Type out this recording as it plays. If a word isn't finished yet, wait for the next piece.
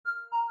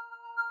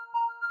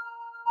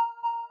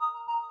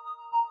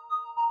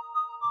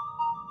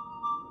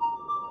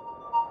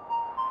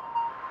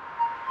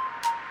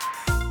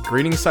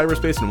Greetings,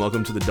 cyberspace, and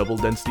welcome to the Double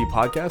Density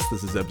Podcast.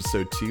 This is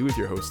episode 2 with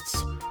your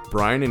hosts,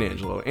 Brian and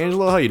Angelo.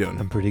 Angelo, how you doing?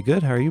 I'm pretty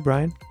good. How are you,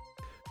 Brian?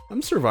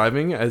 I'm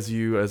surviving. As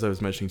I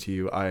was mentioning to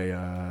you,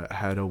 I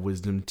had a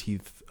wisdom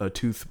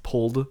tooth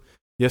pulled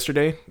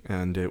yesterday,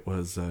 and it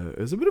was a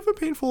bit of a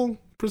painful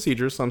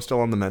procedure, so I'm still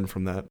on the mend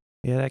from that.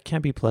 Yeah, that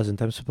can't be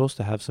pleasant. I'm supposed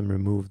to have some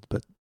removed,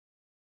 but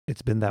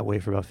it's been that way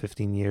for about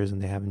 15 years,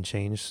 and they haven't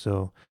changed,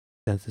 so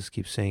dentists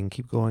keep saying,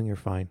 keep going, you're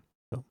fine.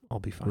 So I'll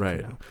be fine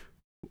Right. for now.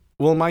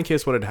 Well, in my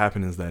case, what had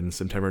happened is that in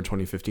September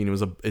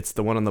 2015, it's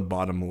the one on the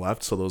bottom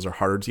left, so those are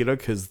harder to get out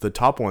because the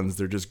top ones,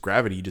 they're just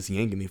gravity, you just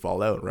yank and they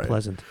fall out, right?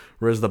 Pleasant.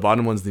 Whereas the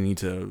bottom ones, they need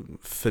to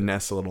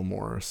finesse a little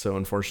more. So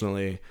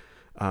unfortunately,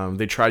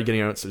 they tried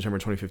getting out in September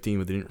 2015,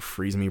 but they didn't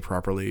freeze me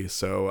properly.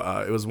 So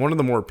it was one of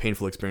the more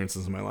painful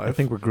experiences in my life. I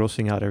think we're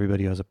grossing out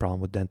everybody who has a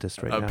problem with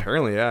dentists right now.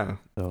 Apparently, yeah.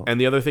 So.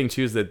 And the other thing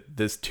too is that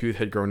this tooth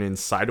had grown in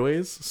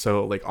sideways,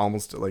 so like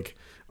almost like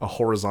a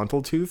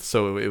horizontal tooth.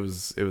 So it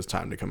was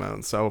time to come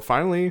out. So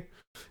finally,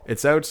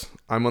 it's out.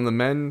 I'm on the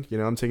mend. You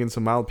know, I'm taking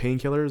some mild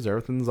painkillers.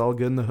 Everything's all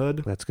good in the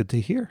hood. That's good to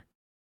hear.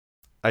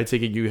 I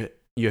take it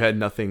you had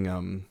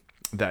nothing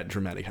that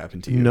dramatic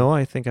happen to you. No,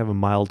 I think I have a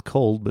mild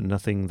cold, but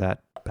nothing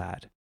that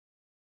bad.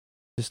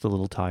 Just a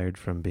little tired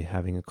from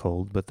having a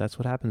cold, but that's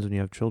what happens when you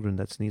have children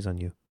that sneeze on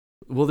you.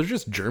 Well, they're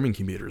just germ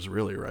incubators,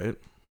 really, right?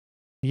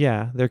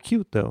 Yeah, they're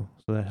cute though,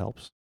 so that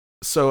helps.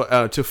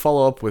 So to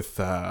follow up with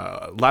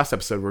last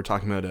episode, we were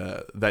talking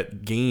about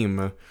that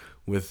game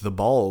with the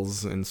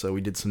balls, and so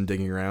we did some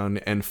digging around,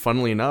 and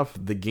funnily enough,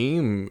 the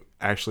game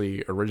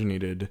actually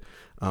originated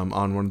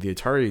on one of the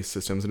Atari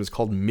systems, and it's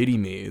called MIDI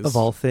Maze. Of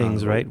all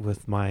things, right?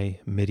 With my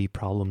MIDI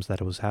problems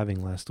that I was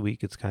having last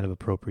week, it's kind of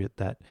appropriate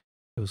that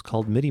it was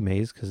called MIDI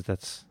Maze because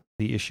that's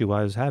the issue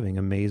I was having,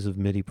 a maze of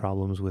MIDI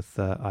problems with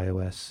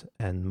iOS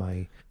and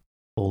my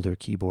older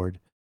keyboard.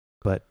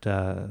 But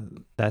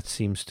that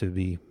seems to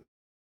be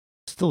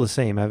still the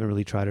same. I haven't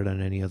really tried it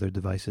on any other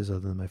devices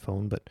other than my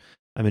phone, but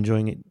I'm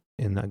enjoying it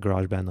in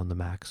GarageBand on the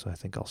Mac, so I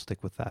think I'll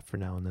stick with that for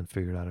now and then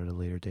figure it out at a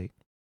later date.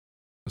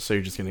 So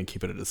you're just going to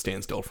keep it at a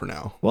standstill for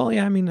now? Well,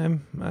 yeah, I mean,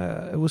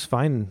 it was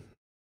fine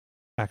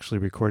actually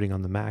recording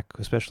on the Mac,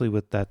 especially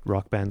with that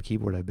Rock Band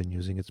keyboard I've been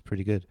using. It's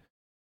pretty good.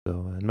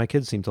 So, and my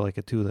kids seem to like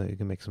it too. They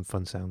can make some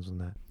fun sounds on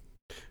that.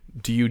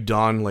 Do you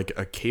don like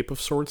a cape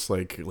of sorts,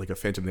 like a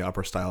Phantom of the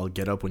Opera style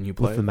get up when you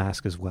play? With the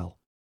mask as well.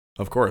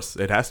 Of course,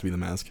 it has to be the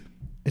mask.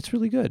 It's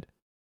really good.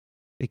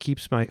 It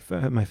keeps my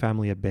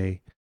family at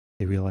bay.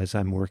 They realize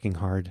I'm working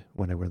hard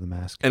when I wear the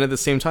mask. And at the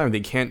same time, they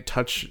can't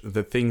touch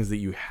the things that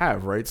you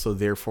have, right? So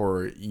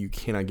therefore, you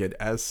cannot get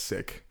as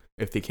sick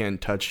if they can't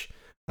touch,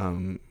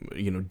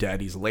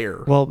 daddy's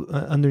lair. Well,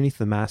 underneath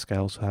the mask, I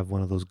also have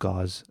one of those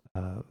gauze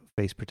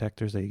face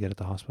protectors that you get at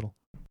the hospital.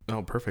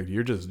 Oh, perfect.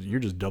 You're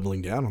just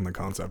doubling down on the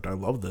concept. I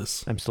love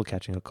this. I'm still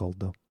catching a cold,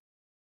 though.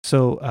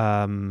 So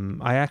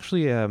I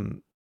actually...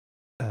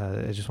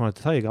 I just wanted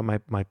to tell you, I got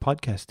my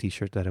podcast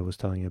t-shirt that I was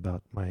telling you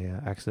about. My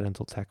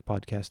Accidental Tech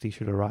podcast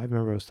t-shirt arrived.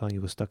 Remember I was telling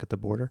you it was stuck at the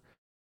border?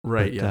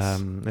 Right, but,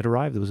 yes. It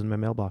arrived. It was in my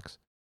mailbox.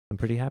 I'm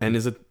pretty happy. And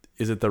is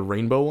it the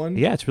rainbow one?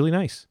 Yeah, it's really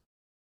nice.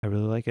 I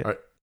really like it.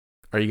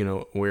 Are you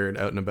going to wear it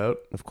out and about?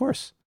 Of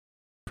course.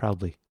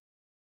 Proudly.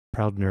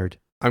 Proud nerd.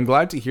 I'm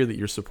glad to hear that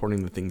you're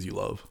supporting the things you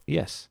love.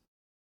 Yes.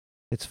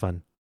 It's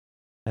fun.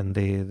 And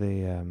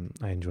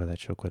I enjoy that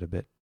show quite a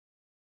bit.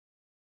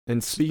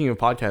 And speaking of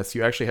podcasts,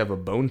 you actually have a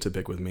bone to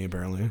pick with me,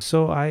 apparently.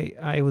 So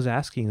I was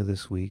asking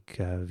this week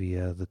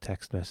via the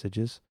text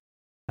messages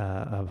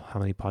of how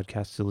many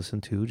podcasts to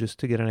listen to, just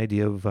to get an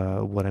idea of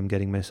what I'm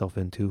getting myself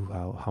into,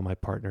 how my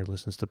partner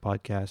listens to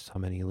podcasts, how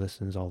many he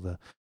listens, all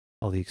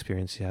the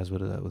experience he has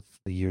with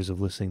the years of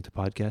listening to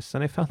podcasts.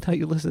 And I found out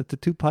you listen to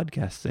 2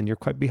 podcasts, and you're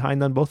quite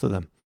behind on both of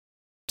them.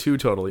 2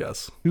 total,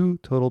 yes. 2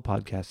 total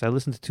podcasts. I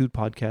listen to 2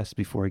 podcasts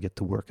before I get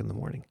to work in the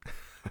morning.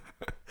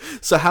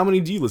 So how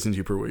many do you listen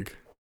to per week?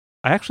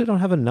 I actually don't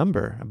have a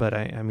number, but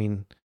I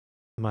mean,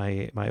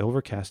 my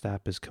Overcast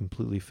app is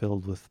completely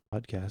filled with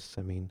podcasts.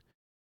 I mean,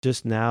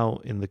 just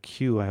now in the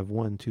queue, I have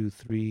 1, 2,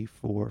 3,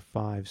 4,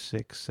 5,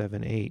 6,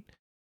 7, 8.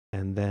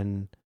 And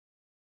then,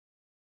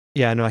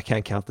 yeah, no, I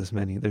can't count this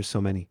many. There's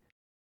so many.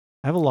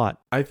 I have a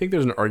lot. I think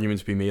there's an argument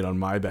to be made on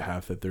my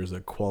behalf that there's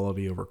a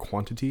quality over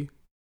quantity.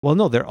 Well,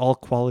 no, they're all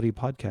quality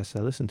podcasts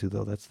I listen to,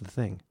 though. That's the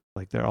thing.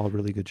 Like, they're all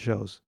really good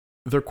shows.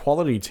 They're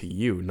quality to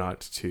you,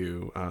 not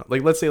to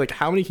let's say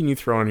how many can you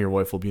throw on your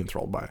wife will be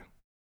enthralled by?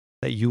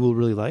 That you will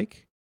really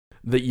like?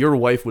 That your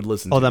wife would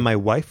listen to. Oh, that my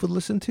wife would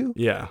listen to?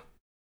 Yeah.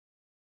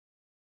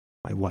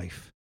 My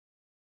wife.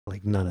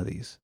 Like none of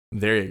these.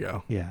 There you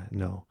go. Yeah,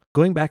 no.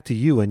 Going back to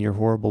you and your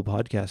horrible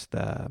podcast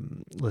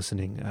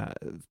listening,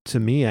 to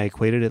me, I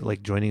equated it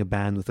like joining a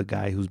band with a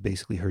guy who's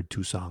basically heard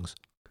 2 songs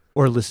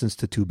or listens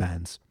to 2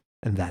 bands.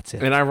 And that's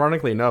it. And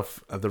ironically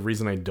enough, the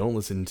reason I don't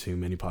listen to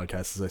many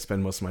podcasts is I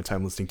spend most of my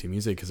time listening to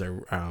music because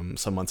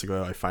some months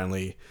ago I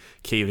finally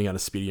caved and got a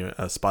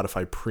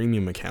Spotify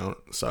premium account.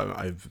 So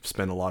I've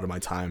spent a lot of my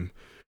time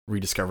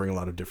rediscovering a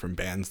lot of different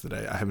bands that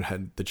I haven't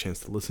had the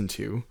chance to listen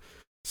to.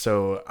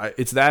 So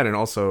it's that, and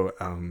also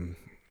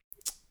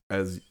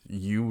as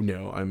you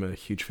know, I'm a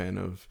huge fan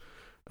of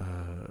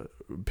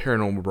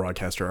paranormal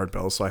broadcaster Art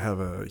Bell, so I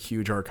have a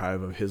huge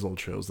archive of his old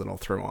shows that I'll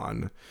throw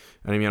on.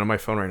 And I mean, on my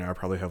phone right now, I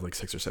probably have like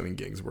 6 or 7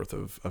 gigs worth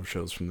of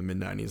shows from the mid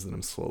 90s that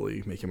I'm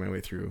slowly making my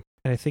way through.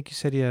 And I think you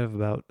said you have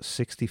about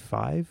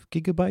 65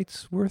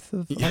 gigabytes worth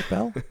of Art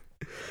Bell?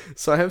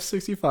 So I have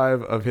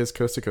 65 of his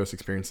Coast to Coast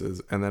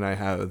experiences, and then I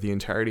have the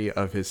entirety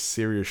of his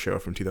Sirius show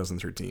from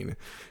 2013.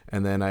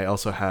 And then I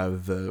also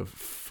have the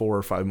 4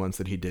 or 5 months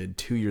that he did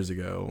 2 years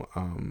ago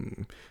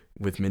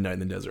with Midnight in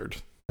the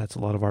Desert. That's a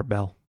lot of Art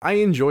Bell. I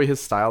enjoy his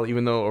style,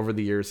 even though over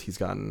the years he's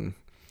gotten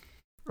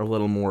a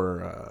little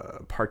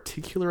more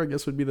particular, I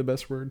guess would be the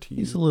best word to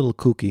use. He's a little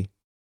kooky.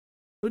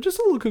 But just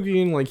a little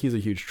kooky, and like he's a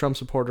huge Trump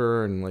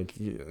supporter, and like,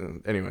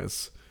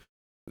 anyways,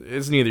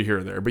 it's neither here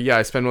or there. But yeah,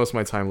 I spend most of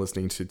my time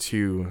listening to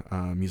 2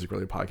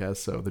 music-related podcasts.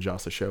 So the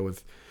Josta Show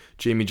with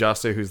Jamie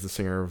Josta, who's the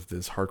singer of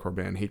this hardcore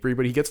band Hatebreed,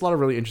 but he gets a lot of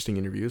really interesting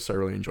interviews, so I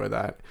really enjoy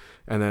that.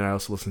 And then I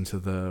also listen to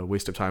the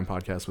Waste of Time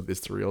podcast with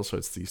It's the Real. So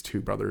it's these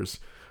 2 brothers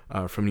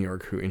from New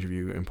York who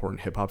interview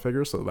important hip-hop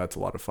figures, so that's a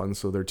lot of fun.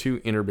 So they're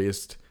 2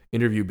 interview-based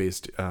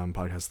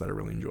podcasts that I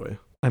really enjoy.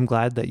 I'm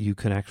glad that you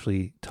can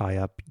actually tie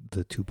up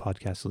the 2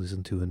 podcasts to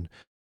listen to in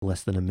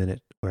less than a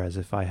minute, whereas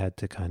if I had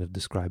to kind of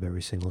describe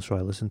every single show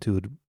I listen to,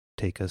 it would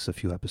take us a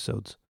few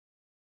episodes.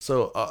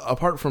 So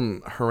apart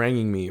from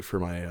haranguing me for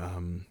my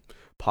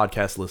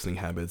podcast listening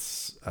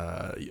habits,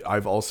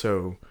 I've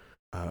also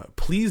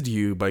pleased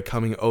you by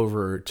coming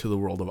over to the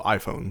world of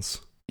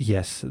iPhones.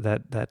 Yes,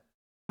 that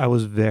I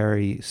was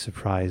very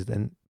surprised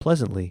and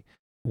pleasantly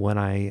when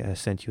I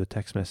sent you a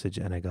text message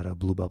and I got a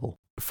blue bubble.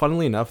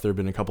 Funnily enough, there have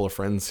been a couple of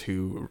friends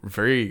who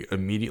very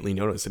immediately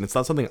noticed, and it's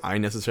not something I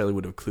necessarily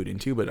would have clued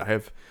into, but I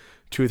have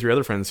 2 or 3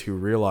 other friends who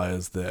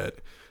realized that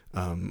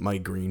my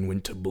green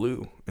went to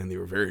blue, and they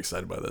were very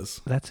excited by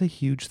this. That's a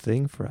huge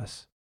thing for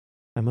us,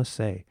 I must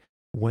say.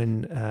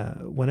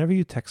 Whenever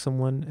you text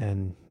someone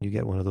and you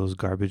get one of those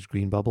garbage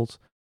green bubbles,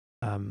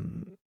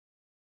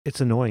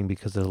 it's annoying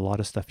because there's a lot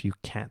of stuff you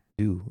can't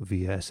do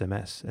via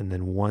SMS. And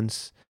then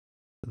once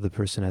the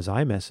person has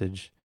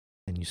iMessage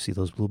and you see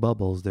those blue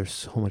bubbles, there's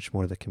so much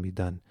more that can be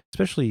done.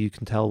 Especially you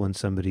can tell when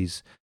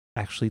somebody's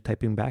actually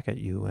typing back at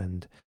you,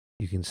 and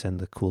you can send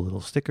the cool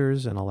little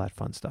stickers and all that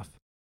fun stuff.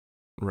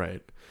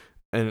 Right.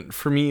 And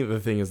for me, the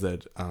thing is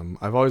that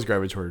I've always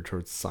gravitated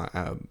towards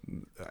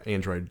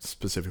Android,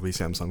 specifically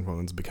Samsung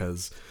phones,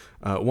 because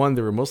one,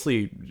 they were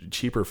mostly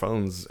cheaper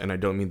phones, and I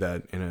don't mean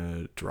that in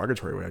a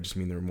derogatory way. I just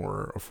mean they're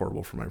more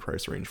affordable for my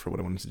price range for what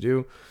I wanted to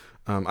do.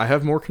 I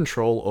have more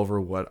control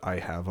over what I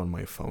have on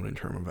my phone in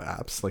terms of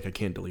apps. Like I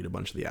can't delete a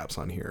bunch of the apps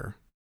on here.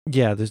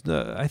 Yeah,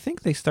 I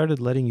think they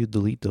started letting you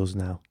delete those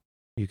now.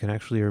 You can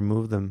actually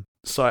remove them.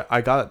 So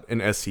I got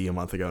an SE a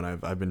month ago, and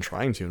I've been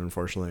trying to, and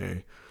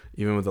unfortunately,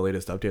 even with the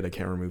latest update, I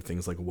can't remove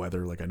things like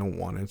weather. Like I don't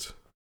want it.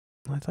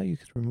 I thought you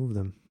could remove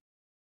them.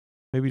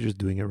 Maybe you're just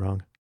doing it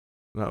wrong.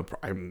 No,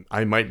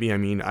 I might be. I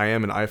mean, I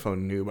am an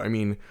iPhone noob. I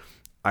mean,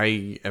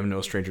 I am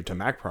no stranger to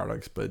Mac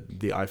products, but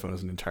the iPhone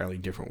is an entirely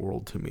different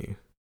world to me.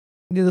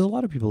 Yeah, there's a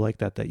lot of people like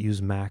that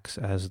use Macs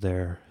as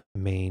their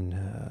main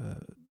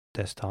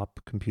desktop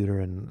computer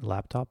and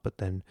laptop, but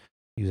then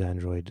use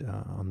Android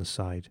on the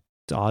side.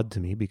 It's odd to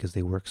me because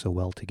they work so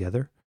well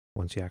together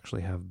once you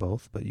actually have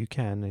both, but you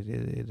can.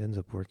 It ends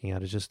up working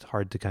out. It's just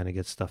hard to kind of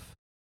get stuff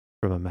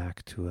from a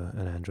Mac to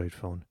an Android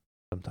phone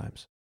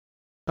sometimes.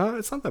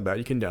 It's not that bad.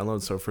 You can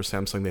download. So for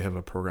Samsung, they have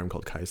a program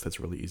called Keist that's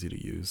really easy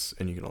to use,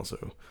 and you can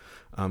also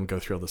go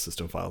through all the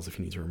system files if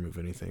you need to remove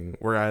anything.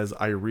 Whereas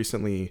I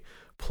recently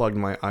plugged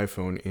my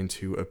iPhone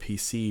into a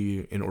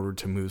PC in order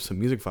to move some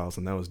music files,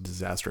 and that was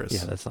disastrous.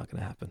 Yeah, that's not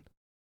going to happen.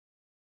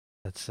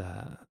 That's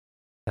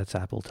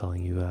Apple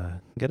telling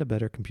you get a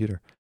better computer.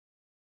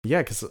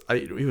 Yeah, because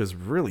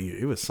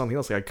it was something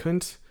else. Like I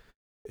couldn't.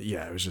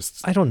 Yeah, it was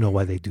just. I don't know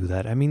why they do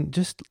that. I mean,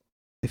 just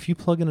if you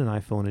plug in an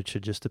iPhone, it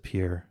should just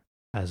appear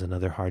as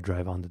another hard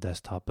drive on the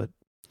desktop. But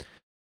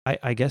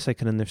I guess I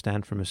can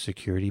understand from a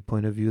security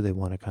point of view, they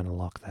want to kind of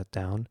lock that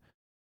down.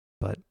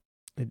 But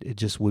it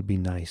just would be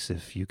nice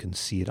if you can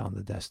see it on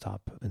the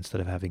desktop instead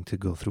of having to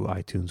go through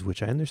iTunes,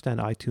 which I understand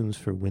iTunes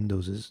for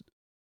Windows is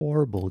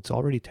horrible. It's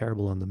already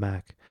terrible on the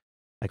Mac.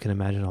 I can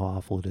imagine how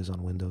awful it is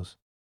on Windows.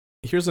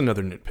 Here's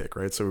another nitpick,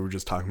 right? So we were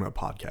just talking about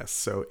podcasts.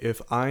 So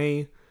if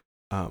I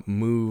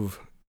move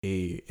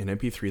an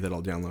MP3 that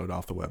I'll download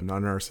off the web, not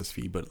an RSS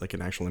feed, but like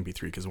an actual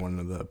MP3, because one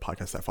of the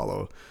podcasts I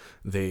follow,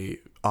 they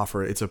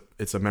offer it's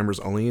a members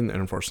only, and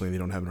unfortunately they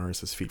don't have an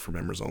RSS feed for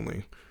members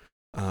only.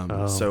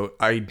 So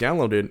I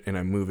download it and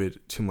I move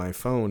it to my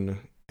phone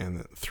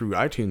and through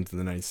iTunes, and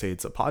then I say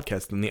it's a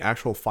podcast, then the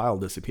actual file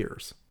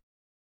disappears.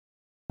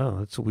 Oh,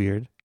 that's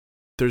weird.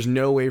 There's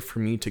no way for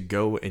me to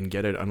go and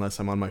get it unless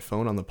I'm on my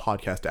phone on the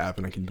podcast app,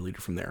 and I can delete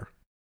it from there.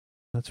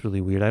 That's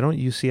really weird. I don't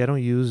use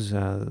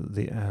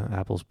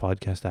Apple's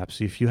podcast app.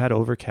 So if you had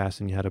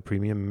Overcast and you had a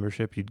premium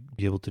membership, you'd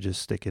be able to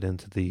just stick it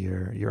into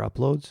your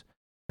uploads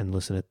and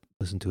listen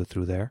to it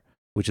through there,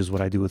 which is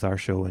what I do with our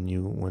show. When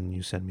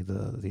you send me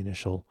the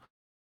initial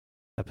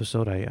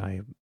episode,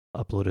 I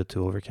upload it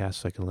to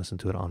Overcast so I can listen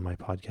to it on my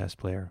podcast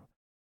player.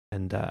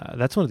 And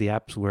that's one of the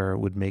apps where it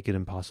would make it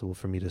impossible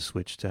for me to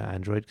switch to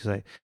Android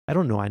because I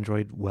don't know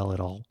Android well at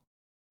all.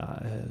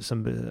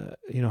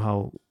 You know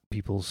how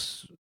people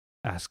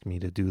ask me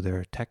to do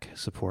their tech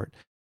support,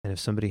 and if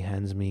somebody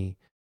hands me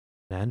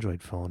an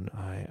Android phone,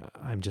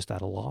 I'm just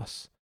at a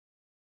loss.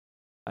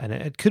 And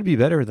it could be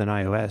better than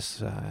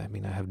iOS. I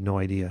mean, I have no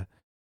idea,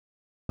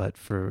 but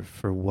for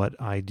what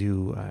I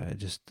do,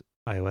 just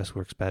iOS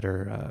works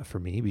better for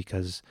me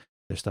because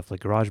there's stuff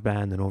like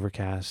GarageBand and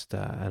Overcast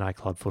and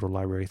iCloud Photo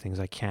Library, things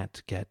I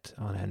can't get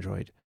on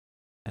Android.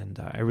 And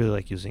I really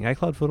like using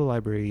iCloud Photo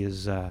Library.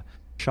 Is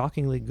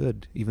shockingly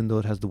good, even though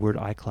it has the word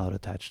iCloud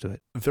attached to it.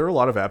 There are a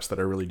lot of apps that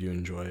I really do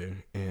enjoy,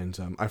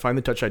 and I find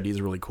the Touch ID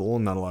is really cool,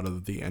 and not a lot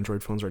of the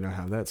Android phones right now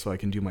have that, so I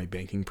can do my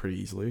banking pretty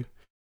easily,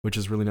 which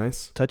is really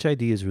nice. Touch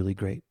ID is really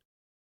great.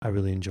 I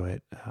really enjoy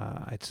it.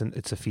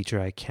 It's a feature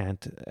I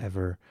can't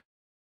ever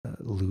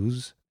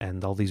lose,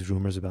 and all these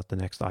rumors about the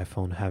next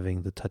iPhone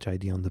having the Touch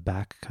ID on the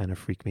back kind of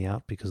freak me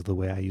out because of the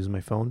way I use my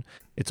phone.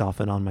 It's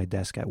often on my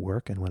desk at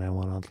work, and when I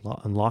want to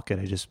unlock it,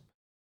 I just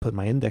put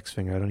my index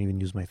finger. I don't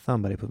even use my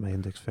thumb, but I put my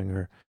index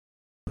finger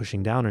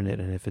pushing down on it,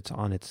 and if it's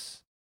on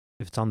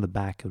the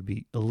back, it would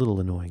be a little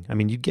annoying. I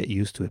mean, you'd get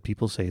used to it.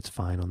 People say it's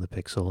fine on the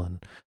Pixel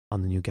and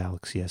on the new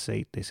Galaxy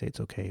S8. They say it's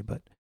okay,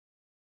 but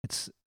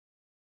it's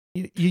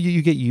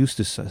you get used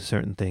to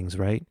certain things,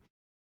 right?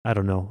 I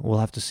don't know. We'll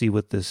have to see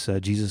what this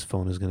Jesus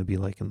phone is going to be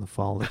like in the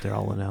fall that they're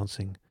all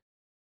announcing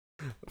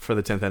for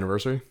the 10th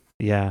anniversary.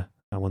 Yeah,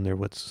 I wonder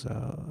what's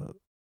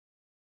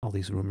all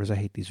these rumors. I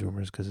hate these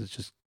rumors because it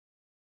just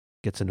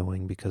gets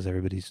annoying because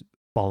everybody's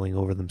falling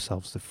over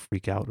themselves to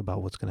freak out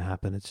about what's going to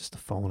happen. It's just a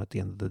phone at the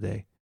end of the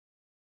day.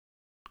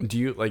 Do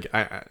you like?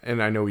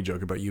 I know we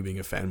joke about you being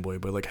a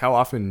fanboy, but like, how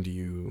often do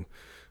you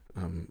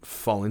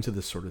fall into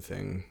this sort of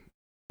thing?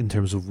 In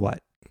terms of what?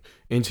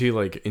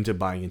 Into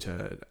buying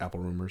into Apple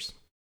rumors.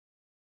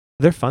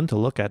 They're fun to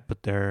look at,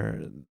 but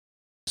they're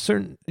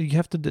certain. You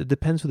have to. It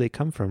depends who they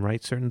come from,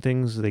 right? Certain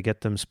things they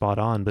get them spot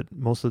on, but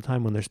most of the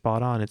time when they're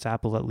spot on, it's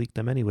Apple that leaked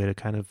them anyway to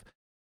kind of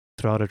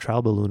throw out a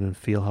trial balloon and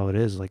feel how it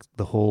is. Like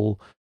the whole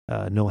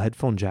no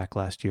headphone jack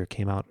last year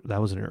came out.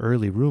 That was an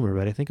early rumor,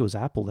 but I think it was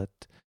Apple that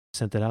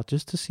sent it out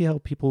just to see how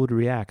people would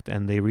react.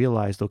 And they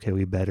realized, okay,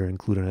 we better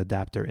include an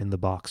adapter in the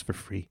box for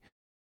free.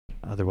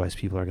 Otherwise,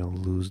 people are going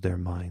to lose their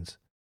minds.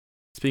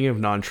 Speaking of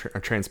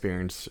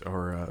non-transparent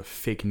or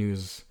fake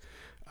news,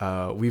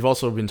 we've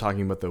also been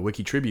talking about the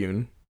Wiki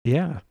Tribune.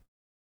 Yeah.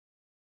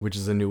 Which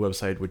is a new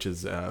website, which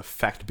is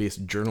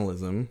fact-based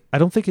journalism. I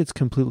don't think it's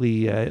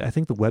completely... I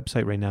think the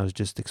website right now is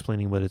just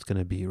explaining what it's going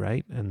to be,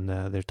 right? And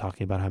they're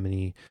talking about how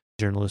many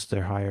journalists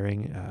they're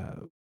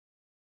hiring.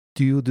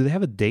 Do they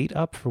have a date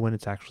up for when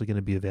it's actually going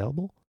to be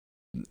available?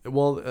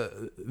 Well,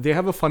 they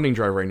have a funding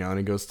drive right now, and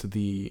it goes to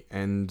the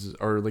end,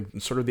 or like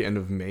sort of the end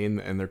of May,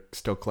 and they're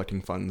still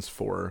collecting funds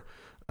for...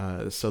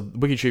 so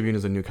Wiki Tribune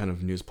is a new kind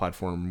of news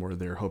platform where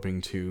they're hoping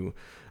to...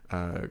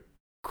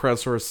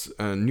 crowdsource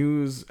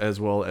news as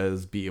well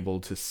as be able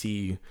to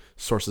see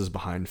sources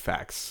behind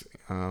facts,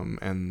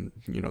 and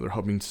they're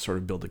hoping to sort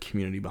of build a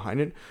community behind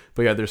it.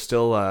 But yeah, they're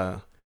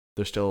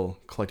still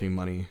collecting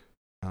money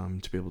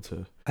to be able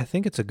to. I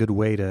think it's a good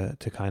way to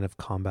kind of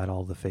combat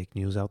all the fake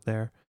news out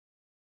there,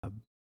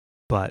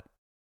 but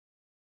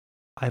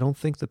I don't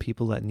think the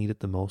people that need it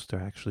the most are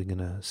actually going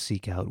to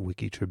seek out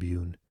Wiki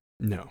Tribune.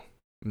 No,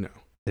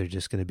 they're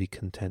just going to be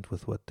content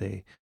with what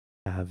they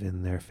have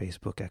in their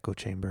Facebook echo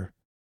chamber.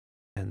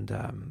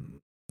 And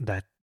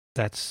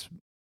that's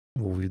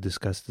what we've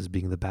discussed as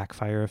being the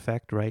backfire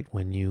effect, right?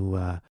 When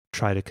you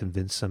try to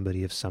convince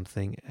somebody of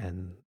something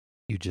and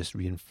you just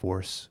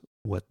reinforce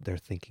what their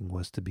thinking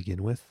was to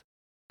begin with.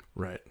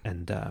 Right.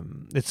 And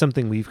it's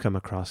something we've come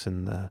across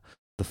in the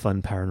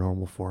fun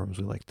paranormal forums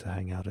we like to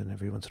hang out in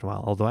every once in a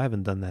while. Although I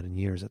haven't done that in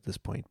years at this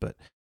point, but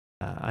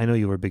I know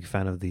you were a big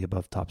fan of the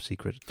Above Top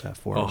Secret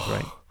forums,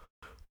 right?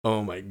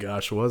 Oh my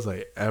gosh, was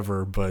I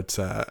ever? But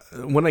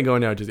when I go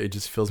now, it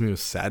just fills me with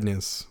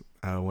sadness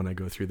when I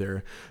go through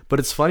there. But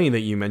it's funny that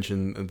you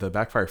mentioned the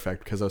backfire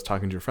effect, because I was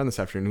talking to a friend this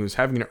afternoon who was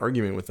having an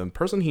argument with a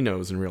person he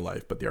knows in real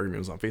life, but the argument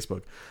was on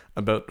Facebook,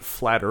 about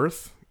flat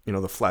Earth,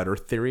 the flat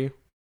Earth theory.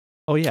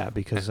 Oh yeah,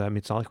 because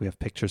it's not like we have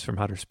pictures from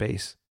outer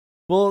space.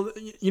 Well,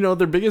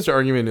 their biggest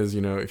argument is,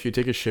 if you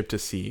take a ship to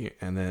sea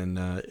and then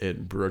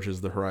it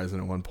broaches the horizon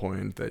at one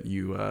point, that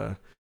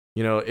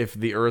if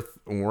the Earth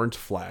weren't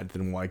flat,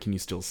 then why can you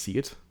still see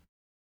it?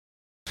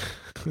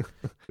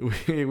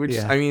 Which,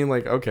 yeah. I mean,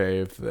 like, okay,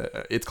 if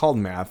it's called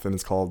math and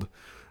it's called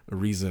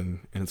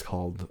reason and it's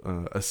called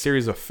a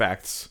series of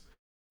facts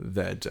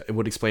that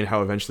would explain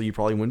how eventually you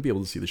probably wouldn't be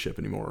able to see the ship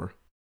anymore.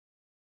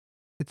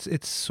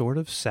 It's sort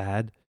of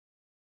sad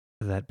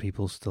that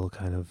people still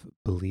kind of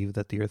believe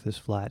that the Earth is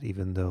flat,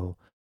 even though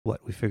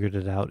we figured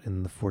it out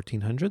in the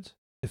 1400s,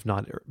 if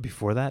not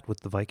before that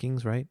with the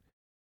Vikings, right?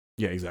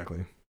 Yeah,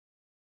 exactly.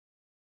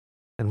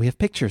 And we have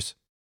pictures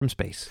from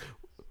space.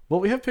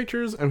 Well, we have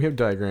pictures and we have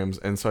diagrams,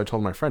 and so I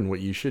told my friend, what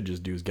you should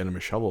just do is get him a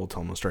shovel,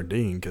 tell him to start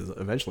digging, because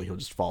eventually he'll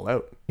just fall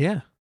out.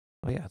 Yeah.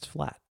 Oh yeah, it's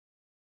flat.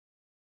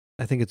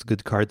 I think it's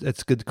good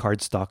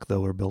card stock though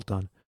we're built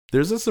on.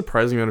 There's a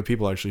surprising amount of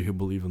people actually who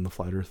believe in the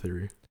flat Earth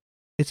theory.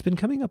 It's been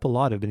coming up a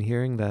lot. I've been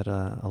hearing that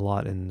a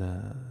lot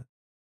in,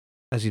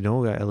 as you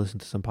know, I listen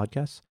to some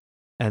podcasts,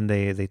 and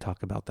they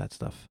talk about that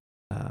stuff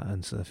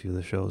and so a few of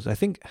the shows. I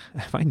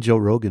find Joe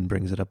Rogan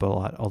brings it up a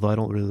lot, although I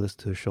don't really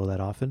listen to a show that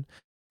often,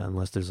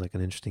 unless there's like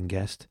an interesting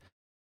guest.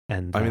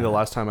 And I mean, the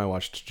last time I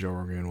watched Joe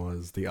Rogan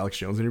was the Alex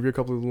Jones interview a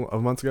couple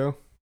of months ago.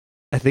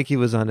 I think he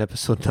was on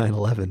episode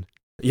 911.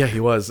 Yeah,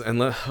 he was. And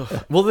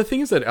well, the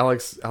thing is that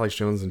Alex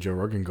Jones and Joe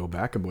Rogan go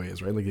back a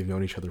ways, right? Like they've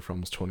known each other for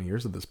almost 20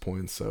 years at this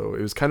point. So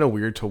it was kind of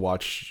weird to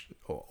watch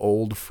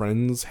old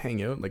friends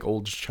hang out, like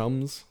old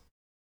chums.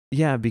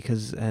 Yeah,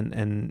 because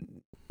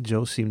and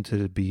Joe seemed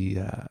to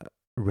be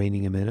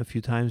reining him in a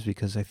few times,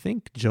 because I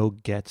think Joe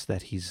gets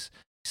that he's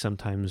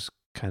sometimes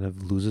kind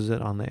of loses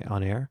it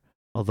on air.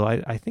 Although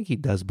I think he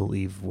does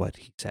believe what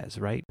he says,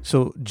 right?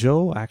 So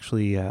Joe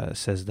actually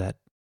says that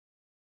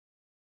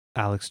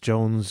Alex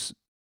Jones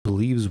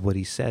believes what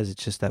he says.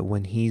 It's just that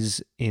when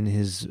he's in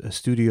his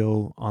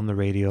studio, on the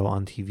radio,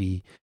 on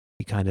TV,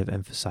 he kind of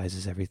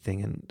emphasizes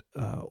everything and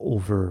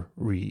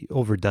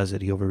overdoes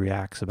it. He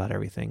overreacts about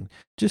everything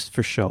just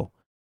for show.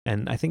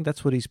 And I think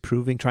that's what he's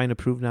trying to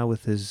prove now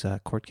with his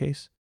court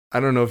case. I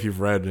don't know if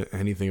you've read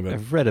anything about.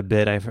 I've read a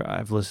bit.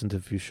 I've listened to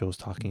a few shows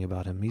talking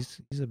about him.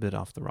 He's a bit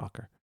off the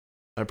rocker.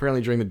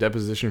 Apparently, during the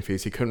deposition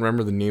phase, he couldn't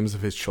remember the names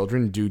of his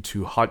children due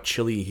to hot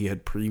chili he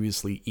had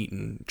previously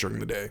eaten during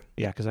the day.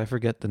 Yeah, because I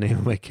forget the name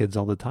of my kids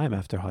all the time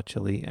after hot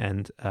chili.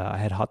 And I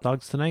had hot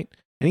dogs tonight.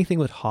 Anything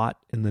with hot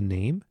in the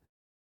name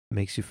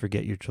makes you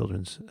forget your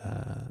children's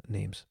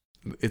names.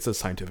 It's a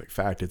scientific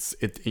fact. It's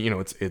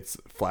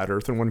flat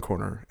Earth in one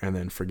corner, and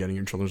then forgetting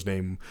your children's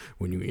name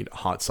when you eat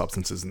hot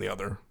substances in the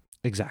other.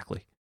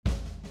 Exactly.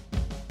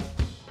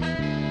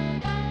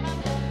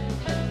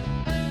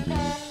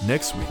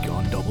 Next week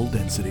on Double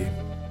Density,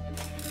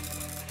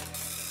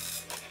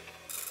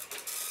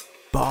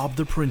 Bob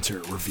the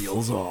Printer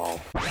reveals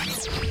all.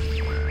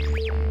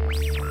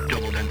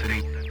 Double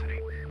Density.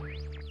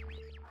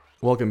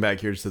 Welcome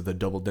back here to the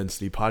Double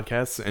Density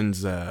podcast, and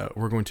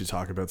we're going to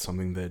talk about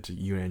something that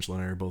you and Angela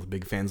and I are both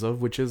big fans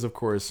of, which is, of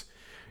course,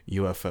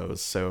 UFOs.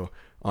 So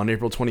on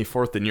April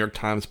 24th, the New York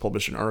Times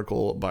published an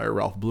article by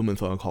Ralph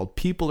Blumenthal called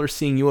 "People Are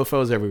Seeing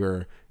UFOs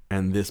Everywhere,"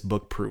 and this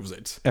book proves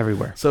it.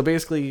 Everywhere. So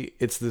basically,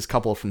 it's this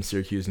couple from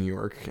Syracuse, New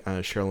York,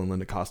 Cheryl and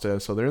Linda Costa.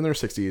 So they're in their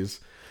 60s,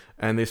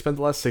 and they spent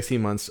the last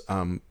 16 months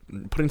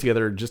putting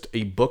together just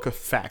a book of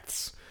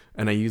facts.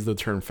 And I use the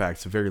term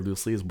facts very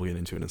loosely, as we'll get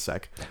into in a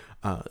sec.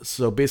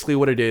 So basically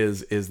what it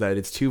is that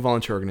it's two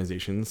volunteer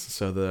organizations,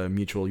 so the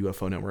Mutual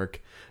UFO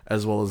Network,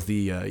 as well as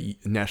the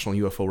National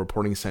UFO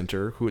Reporting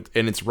Center,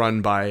 and it's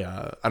run by,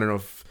 I don't know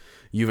if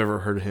you've ever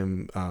heard of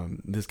him,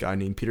 this guy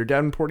named Peter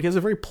Davenport. He has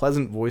a very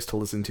pleasant voice to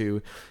listen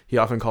to. He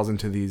often calls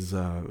into these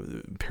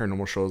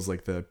paranormal shows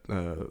like the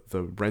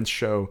Rents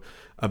show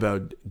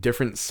about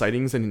different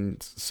sightings.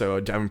 And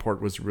so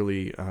Davenport was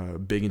really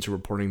big into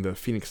reporting the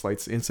Phoenix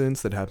Lights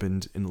incidents that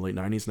happened in the late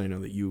 90s. And I know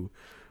that you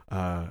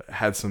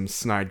had some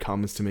snide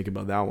comments to make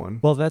about that one.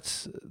 Well,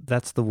 that's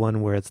the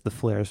one where it's the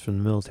flares from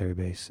the military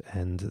base,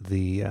 and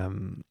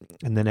and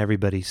then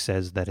everybody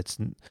says that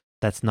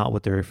that's not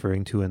what they're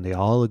referring to, and they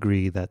all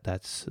agree that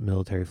that's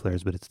military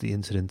flares, but it's the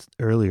incident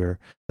earlier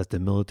that the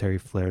military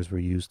flares were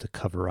used to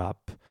cover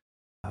up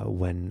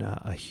when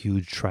a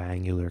huge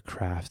triangular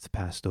craft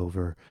passed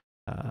over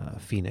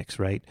Phoenix,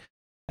 right?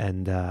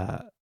 And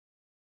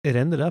it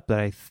ended up that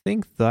I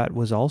think that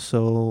was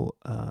also,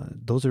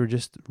 those are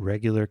just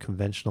regular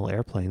conventional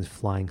airplanes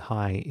flying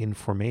high in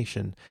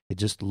formation. It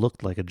just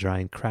looked like a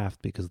giant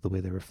craft because of the way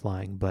they were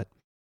flying, but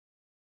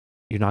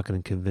you're not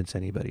going to convince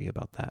anybody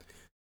about that.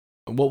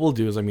 What we'll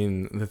do is, I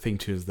mean, the thing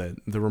too is that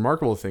the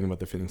remarkable thing about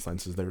the Phoenix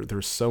Lights is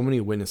there's so many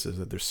witnesses,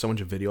 that there's so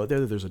much video out there,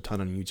 that there's a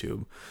ton on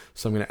YouTube.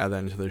 So I'm going to add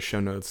that into the show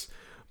notes.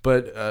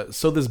 But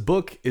so this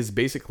book is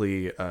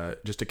basically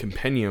just a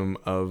compendium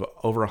of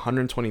over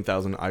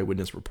 120,000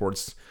 eyewitness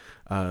reports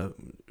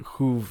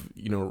who've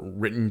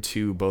written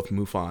to both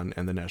MUFON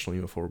and the National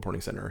UFO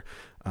Reporting Center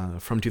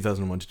from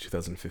 2001 to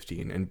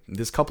 2015. And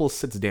this couple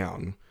sits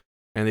down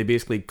and they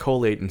basically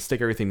collate and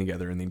stick everything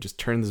together, and they just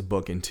turn this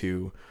book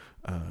into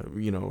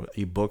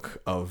a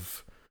book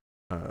of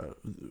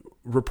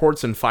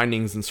reports and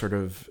findings, and sort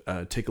of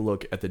take a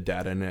look at the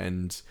data.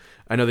 And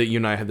I know that you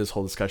and I had this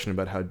whole discussion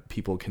about how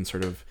people can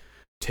sort of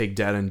take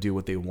data and do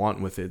what they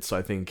want with it. So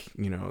I think,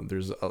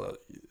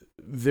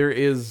 there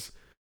is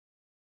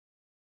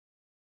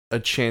a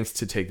chance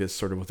to take this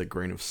sort of with a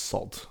grain of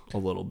salt a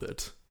little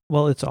bit.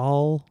 Well, it's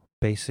all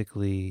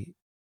basically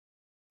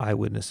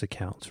eyewitness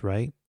accounts,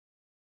 right?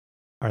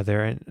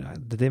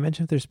 Did they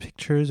mention if there's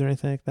pictures or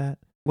anything like that?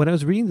 When I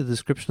was reading the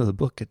description of the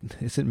book,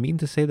 does it mean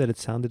to say that it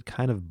sounded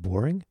kind of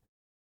boring?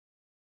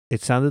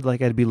 It sounded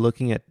like I'd be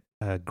looking at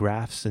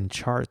graphs and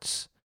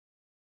charts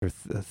for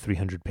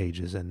 300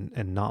 pages and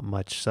not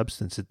much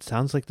substance. It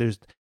sounds like they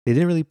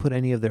didn't really put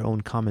any of their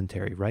own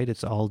commentary, right?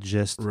 It's all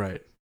just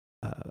right.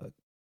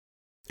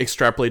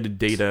 Extrapolated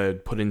data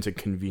put into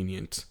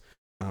convenient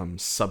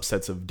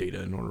subsets of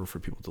data in order for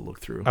people to look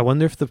through. I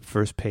wonder if the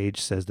first page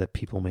says that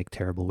people make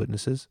terrible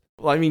witnesses.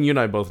 Well, I mean, you and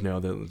I both know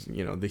that,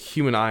 you know, the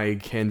human eye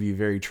can be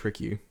very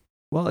tricky.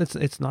 Well,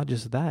 it's not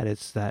just that.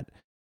 It's that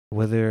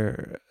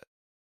whether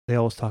they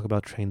always talk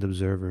about trained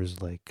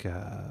observers like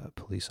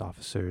police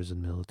officers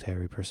and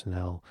military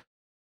personnel,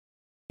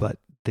 but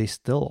we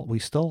still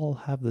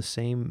all have the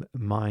same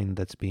mind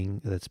that's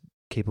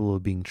capable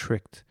of being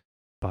tricked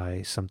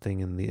by something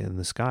in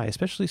the sky.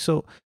 Especially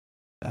so,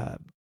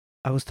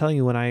 I was telling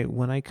you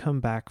when I come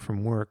back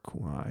from work,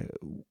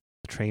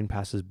 the train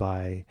passes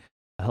by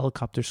a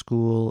helicopter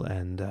school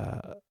and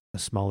a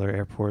smaller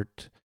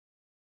airport,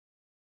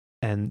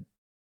 and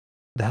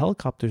the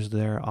helicopters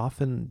there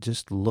often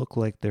just look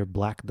like they're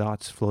black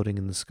dots floating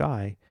in the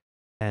sky.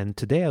 And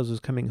today, as I was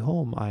coming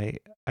home, I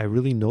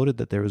really noted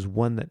that there was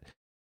one that,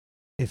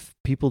 if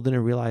people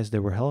didn't realize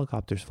there were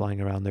helicopters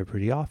flying around there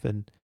pretty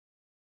often,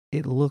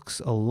 it looks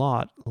a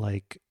lot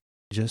like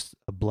just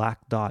a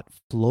black dot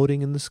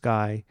floating in the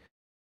sky.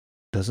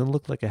 Doesn't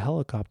look like a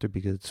helicopter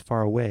because it's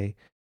far away,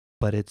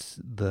 but it's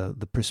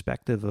the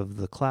perspective of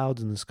the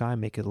clouds in the sky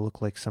make it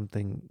look like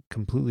something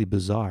completely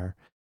bizarre.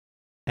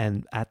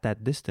 And at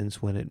that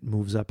distance, when it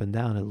moves up and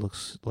down, it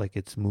looks like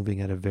it's moving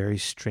at a very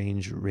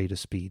strange rate of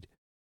speed.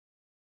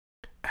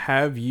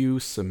 Have you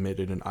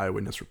submitted an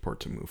eyewitness report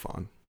to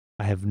MUFON?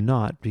 I have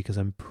not, because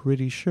I'm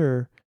pretty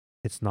sure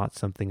it's not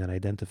something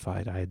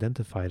unidentified. I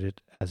identified it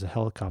as a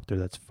helicopter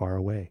that's far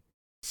away.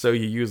 So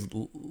you use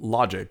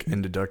logic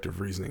and deductive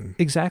reasoning.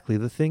 Exactly.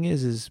 The thing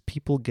is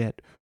people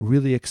get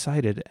really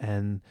excited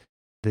and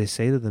they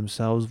say to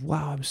themselves,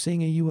 wow, I'm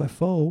seeing a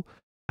UFO.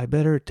 I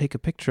better take a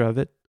picture of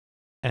it.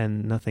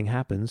 And nothing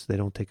happens. They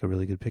don't take a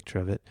really good picture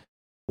of it.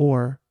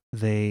 Or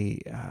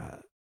they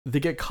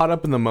get caught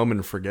up in the moment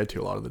and forget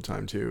to a lot of the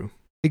time too.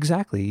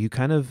 Exactly. You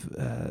kind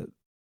of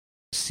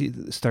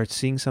start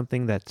seeing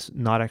something that's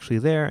not actually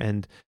there,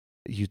 and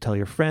you tell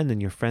your friend,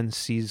 and your friend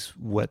sees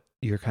what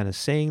you're kind of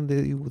saying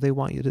that they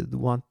want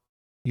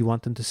you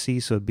want them to see.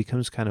 So it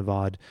becomes kind of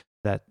odd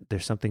that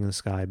there's something in the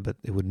sky, but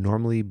it would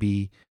normally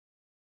be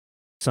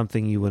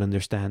something you would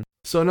understand.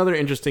 So another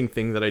interesting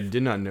thing that I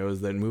did not know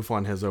is that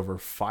MUFON has over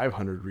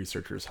 500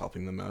 researchers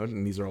helping them out,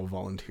 and these are all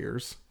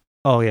volunteers.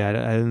 Oh yeah,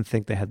 I didn't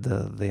think they had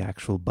the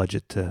actual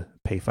budget to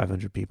pay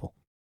 500 people.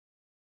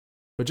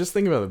 But just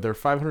think about it. There are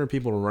 500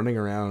 people running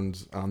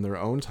around on their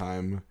own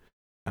time,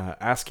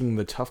 asking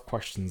the tough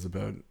questions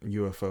about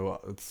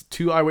UFO. It's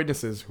two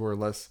eyewitnesses who are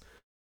less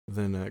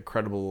than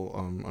credible,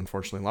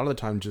 unfortunately, a lot of the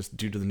time just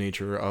due to the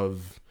nature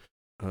of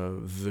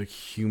the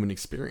human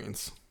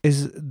experience.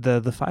 Is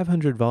the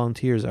 500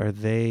 volunteers, are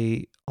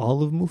they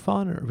all of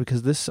MUFON? Or,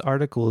 because this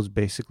article is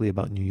basically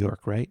about New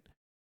York, right?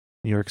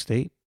 New York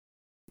State?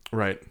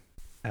 Right.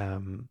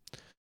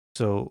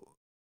 So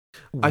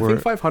I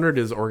think 500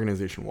 is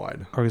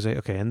organization-wide.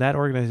 Okay, and that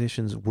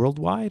organization's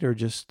worldwide, or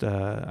just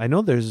I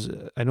know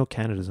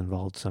Canada's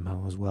involved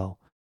somehow as well.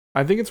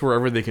 I think it's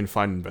wherever they can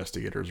find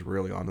investigators,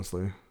 really,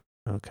 honestly.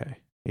 Okay.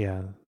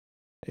 Yeah.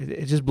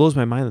 It just blows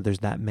my mind that there's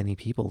that many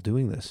people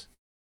doing this.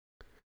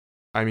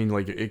 I mean,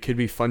 like, it could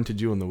be fun to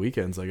do on the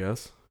weekends, I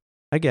guess.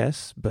 I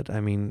guess, but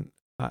I mean,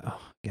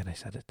 again, I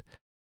said it.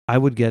 I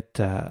would get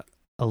a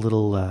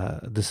little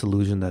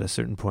disillusioned at a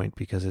certain point,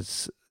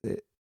 because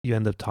you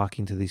end up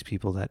talking to these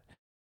people that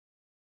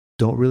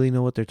don't really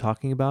know what they're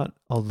talking about.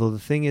 Although the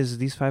thing is,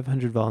 these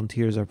 500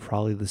 volunteers are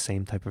probably the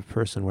same type of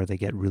person where they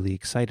get really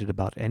excited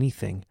about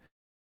anything,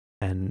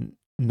 and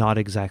not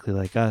exactly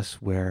like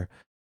us, where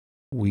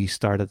we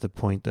start at the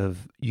point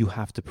of, you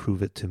have to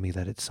prove it to me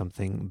that it's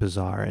something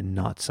bizarre and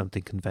not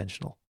something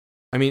conventional.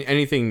 I mean,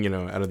 anything,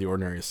 out of the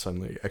ordinary is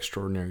suddenly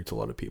extraordinary to a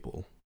lot of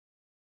people.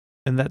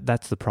 And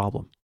that's the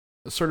problem.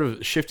 Sort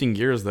of shifting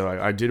gears, though,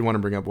 I did want to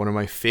bring up one of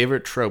my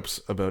favorite tropes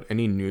about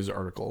any news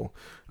article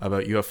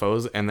about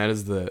UFOs, and that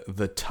is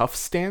the tough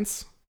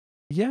stance.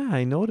 Yeah,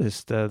 I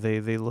noticed.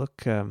 They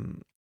look.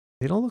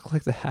 They don't look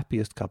like the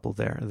happiest couple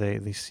there.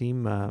 They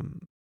seem.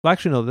 Well,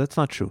 actually, no, that's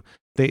not true.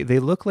 They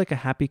look like a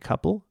happy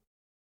couple.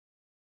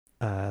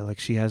 Like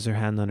she has her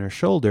hand on her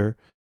shoulder,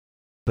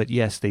 but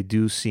yes, they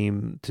do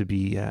seem to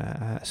be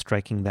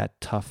striking that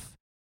tough,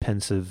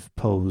 pensive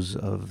pose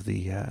of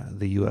the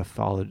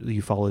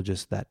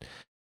ufologist that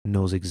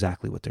knows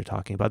exactly what they're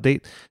talking about.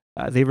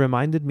 They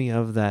reminded me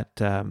of that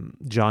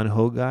John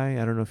Ho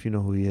guy. I don't know if you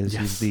know who he is.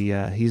 Yes.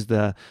 He's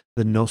the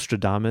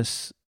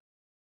Nostradamus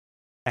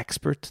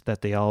expert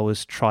that they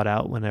always trot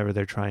out whenever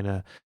they're trying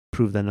to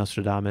prove that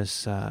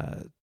Nostradamus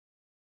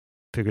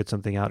figured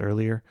something out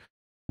earlier,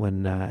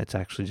 when it's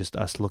actually just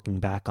us looking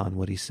back on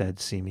what he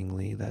said,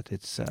 seemingly that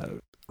it's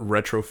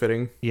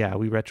retrofitting. Yeah,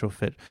 we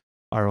retrofit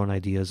our own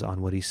ideas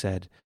on what he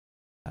said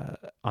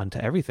onto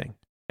everything.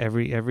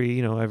 Every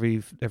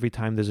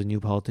time there's a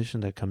new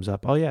politician that comes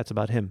up, oh yeah, it's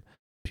about him.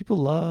 People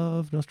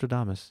love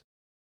Nostradamus.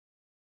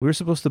 We were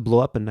supposed to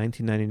blow up in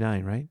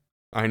 1999, right?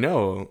 I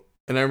know.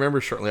 And I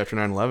remember shortly after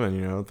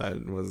 9/11,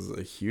 that was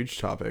a huge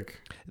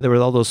topic. There were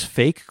all those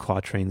fake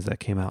quatrains that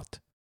came out.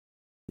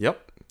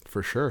 Yep.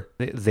 For sure.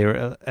 They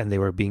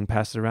were being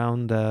passed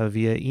around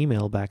via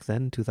email back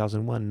then,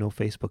 2001. No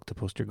Facebook to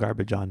post your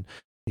garbage on.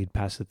 You'd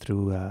pass it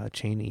through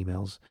chain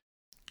emails.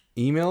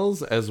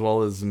 Emails as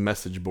well as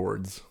message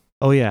boards.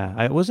 Oh yeah,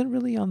 I wasn't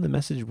really on the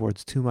message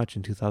boards too much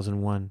in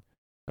 2001.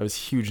 I was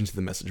huge into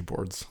the message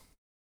boards.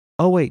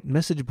 Oh wait,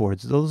 message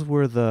boards. Those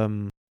were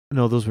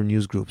those were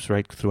news groups,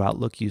 right? Through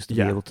Outlook, you used to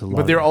be able to log.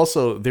 But they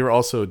were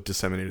also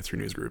disseminated through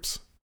news groups.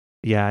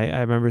 Yeah, I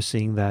remember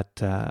seeing that,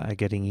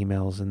 getting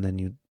emails, and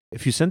then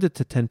if you send it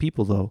to 10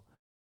 people though,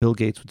 Bill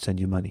Gates would send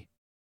you money.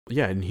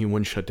 Yeah, and he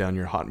wouldn't shut down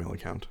your Hotmail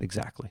account.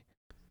 Exactly.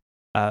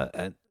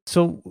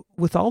 So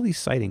with all these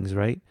sightings,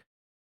 right?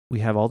 We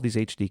have all these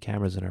HD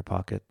cameras in our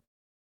pocket.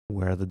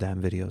 Where are the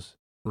damn videos?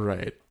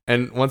 Right.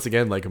 And once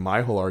again, like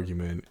my whole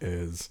argument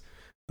is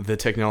the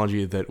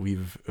technology that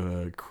we've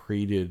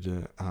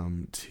created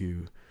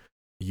to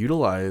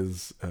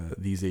utilize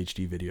these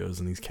HD videos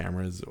and these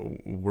cameras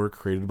were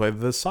created by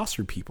the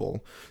saucer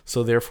people.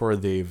 So therefore,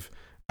 they've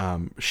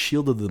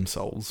shielded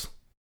themselves.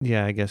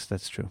 Yeah, I guess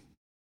that's true.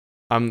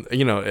 I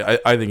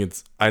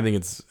think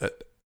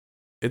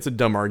it's a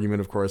dumb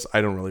argument. Of course, I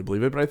don't really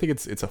believe it, but I think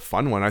it's a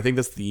fun one. I think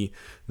that's the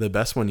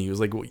best one to use.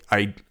 Like,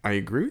 I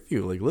agree with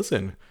you. Like,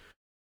 listen.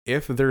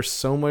 If there's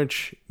so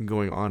much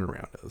going on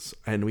around us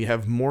and we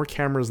have more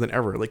cameras than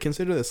ever, like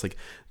consider this, like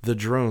the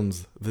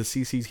drones, the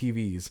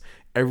CCTVs,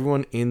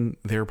 everyone in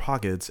their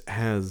pockets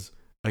has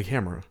a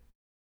camera.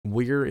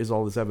 Where is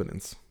all this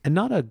evidence? And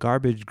not a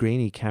garbage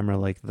grainy camera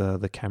like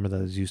the camera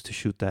that is used to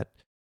shoot that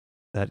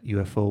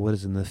UFO. What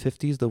is it, in the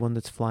 50s? The one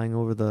that's flying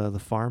over the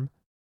farm?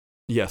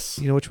 Yes.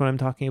 You know which one I'm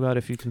talking about?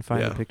 If you can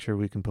find a picture,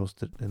 we can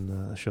post it in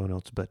the show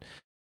notes. But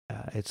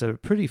it's a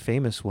pretty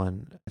famous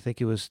one. I think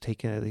it was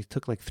taken. They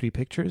took like 3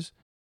 pictures,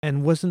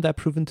 and wasn't that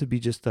proven to be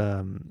just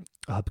a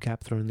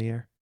hubcap thrown in the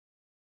air?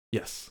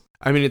 Yes.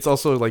 I mean, it's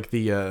also like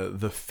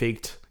the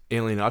faked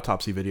alien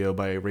autopsy video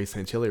by Ray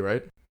Santilli,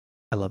 right?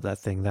 I love that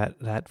thing.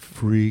 That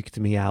freaked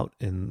me out.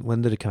 And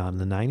when did it come out? In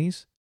the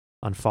 90s,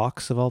 on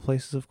Fox of all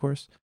places, of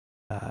course.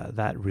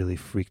 That really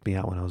freaked me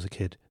out when I was a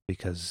kid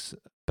because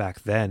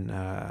back then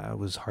I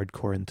was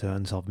hardcore into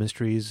Unsolved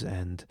Mysteries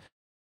and.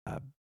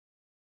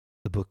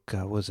 The book,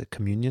 was it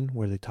Communion,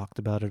 where they talked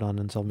about it on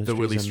Unsolved Mysteries? The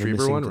Willie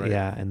Strieber one, right?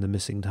 Yeah, and the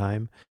missing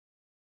time.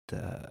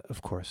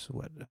 Of course,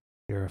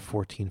 you're a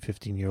 14,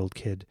 15-year-old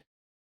kid.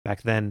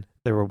 Back then,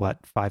 there were,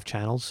 5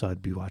 channels, so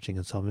I'd be watching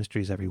Unsolved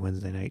Mysteries every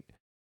Wednesday night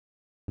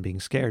and being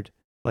scared.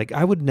 Like,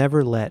 I would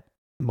never let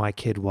my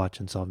kid watch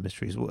Unsolved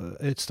Mysteries.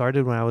 It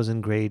started when I was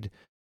in grade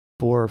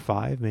 4 or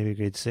 5, maybe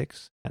grade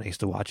 6, and I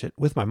used to watch it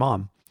with my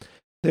mom.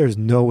 There's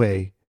no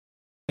way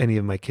any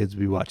of my kids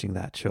would be watching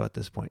that show at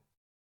this point.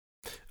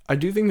 I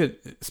do think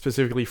that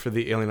specifically for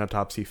the Alien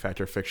Autopsy Fact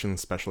or Fiction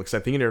special, because I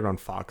think it aired on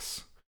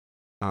Fox,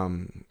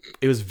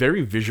 it was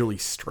very visually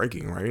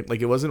striking, right? Like,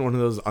 it wasn't one of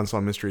those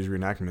Unsolved Mysteries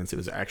reenactments. It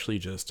was actually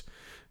just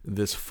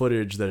this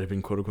footage that had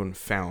been quote unquote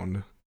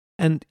found.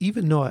 And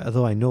even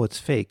though I know it's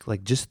fake,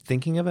 like just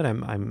thinking of it,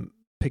 I'm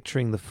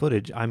picturing the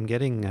footage. I'm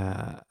getting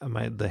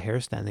the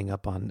hair standing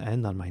up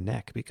on my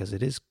neck because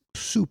it is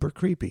super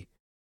creepy.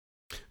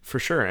 For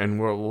sure,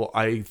 and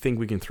I think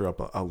we can throw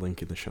up a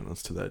link in the show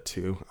notes to that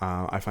too.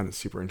 I find it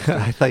super interesting.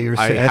 I thought you were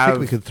saying I think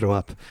we could throw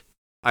up.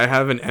 I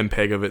have an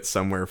MPEG of it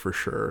somewhere for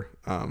sure.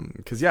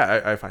 Because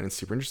I find it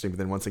super interesting. But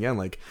then once again,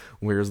 like,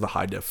 where's the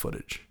high def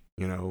footage?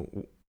 You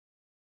know,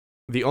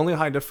 the only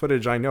high def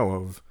footage I know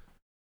of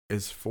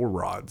is for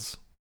rods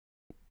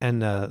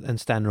and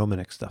Stan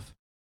Romanek stuff.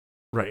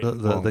 Right,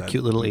 the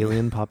cute little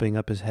alien popping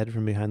up his head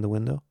from behind the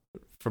window.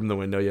 From the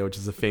window, yeah, which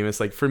is a famous,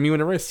 like, for me,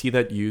 whenever I see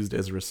that used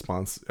as a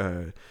response,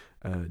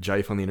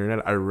 jife on the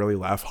internet, I really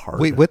laugh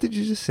hard. Wait, what did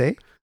you just say? I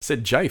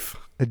said jife.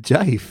 A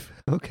jife.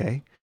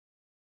 Okay.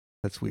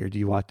 That's weird.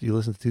 You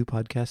listen to 2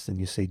 podcasts and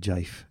you say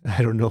jife.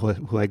 I don't know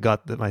who I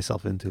got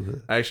myself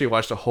into. I actually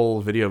watched a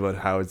whole video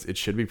about how it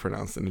should be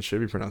pronounced, and it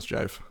should be pronounced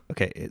jife.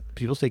 Okay,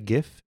 people say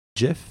gif,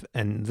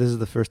 and this is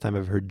the first time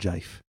I've heard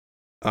jife.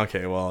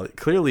 Okay, well,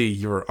 clearly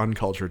you're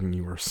uncultured and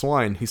you're a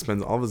swine who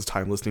spends all of his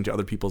time listening to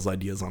other people's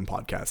ideas on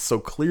podcasts. So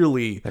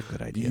clearly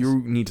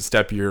you need to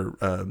step your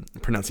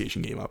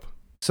pronunciation game up.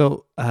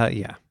 So,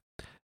 yeah.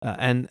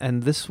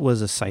 And this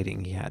was a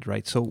sighting he had,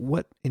 right? So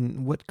what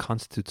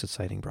constitutes a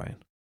sighting,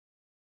 Brian?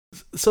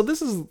 So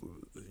this is,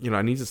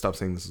 I need to stop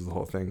saying this is the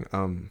whole thing.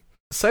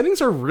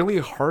 Sightings are really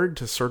hard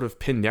to sort of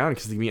pin down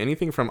because it can be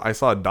anything from I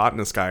saw a dot in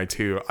the sky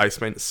to I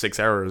spent 6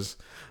 hours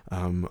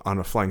on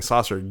a flying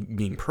saucer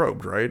being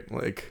probed, right?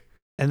 Like,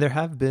 and there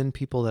have been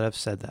people that have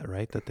said that,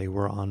 right? That they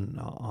were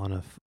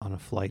on a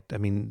flight. I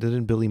mean,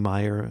 didn't Billy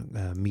Meyer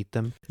meet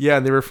them? Yeah,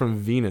 they were from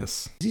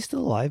Venus. Is he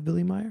still alive,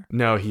 Billy Meyer?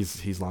 No,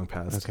 he's long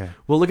passed. Okay.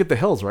 Well, look at the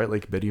Hills, right?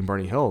 Like Betty and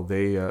Barney Hill.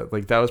 They that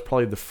was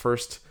probably the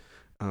first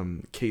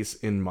case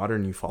in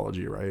modern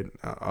ufology, right?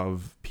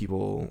 Of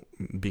people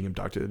being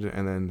abducted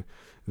and then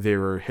they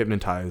were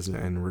hypnotized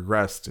and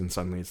regressed, and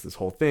suddenly it's this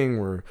whole thing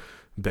where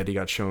Betty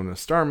got shown a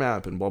star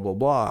map and blah blah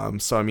blah.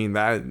 So I mean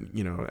that,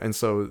 and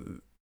so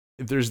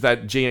there's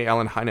that J.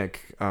 Allen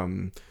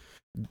Hynek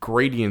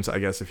gradient, I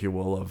guess, if you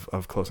will,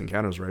 of Close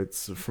Encounters, right?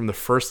 So from the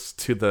first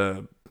to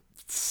the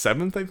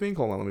 7th, I think.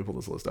 Hold on, let me pull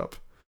this list up.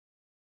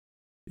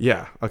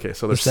 Yeah, okay,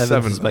 so The there's seventh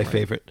 7 is of my them, right?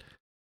 favorite.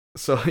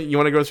 So you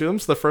want to go through them?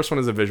 So the first one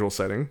is a visual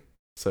setting.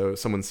 So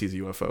someone sees a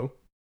UFO.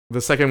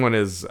 The second one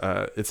is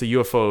it's a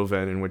UFO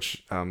event in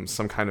which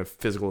some kind of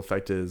physical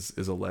effect is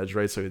alleged,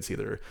 right? So it's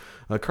either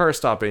a car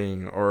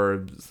stopping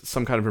or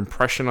some kind of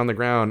impression on the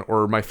ground,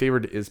 or my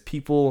favorite is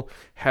people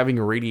having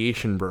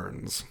radiation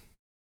burns.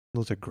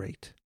 Those are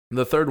great.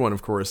 The third one,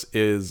 of course,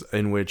 is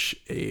in which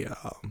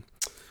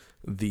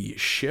the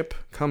ship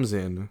comes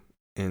in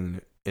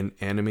and an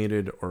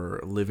animated or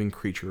living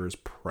creature is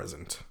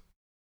present.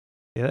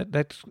 Yeah,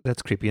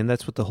 that's creepy, and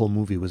that's what the whole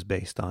movie was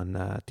based on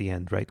at the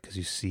end, right? Because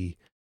you see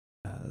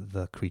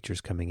the creatures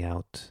coming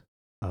out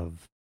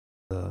of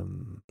the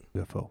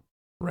UFO.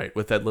 Right,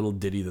 with that little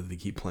ditty that they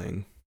keep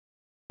playing.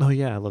 Oh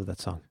yeah, I love that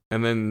song.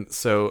 And then,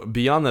 so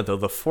beyond that, though,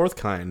 the fourth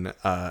kind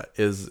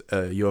is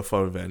a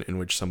UFO event in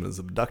which someone is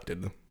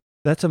abducted.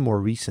 That's a more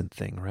recent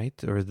thing, right?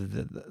 Or they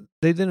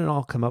didn't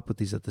all come up with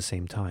these at the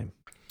same time.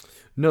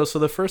 No, so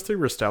the first three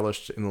were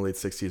established in the late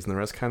 60s, and the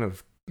rest kind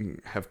of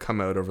have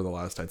come out over the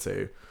last, I'd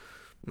say,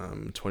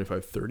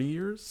 25, 30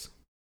 years.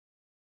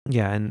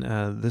 Yeah,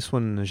 and this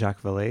one,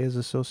 Jacques Vallée is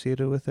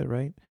associated with it,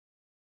 right?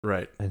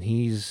 Right. And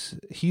he's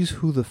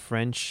who the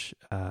French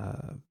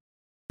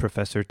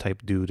professor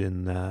type dude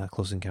in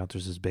Close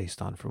Encounters is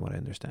based on, from what I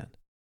understand.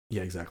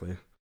 Yeah, exactly.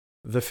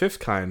 The fifth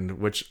kind,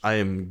 which I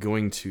am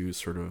going to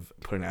sort of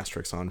put an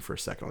asterisk on for a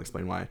second, I'll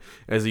explain why,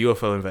 is a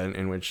UFO event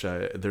in which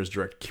there's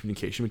direct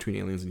communication between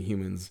aliens and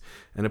humans.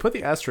 And I put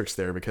the asterisk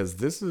there because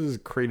this is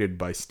created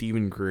by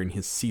Stephen Greer and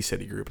his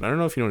CSETI group. And I don't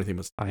know if you know anything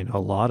about... I know a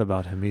lot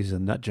about him. He's a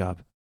nut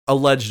job.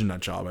 Alleged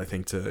nut job, I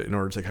think, in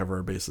order to cover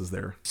our bases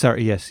there.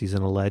 Sorry, yes, he's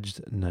an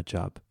alleged nut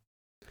job.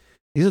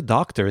 He's a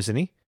doctor, isn't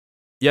he?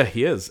 Yeah,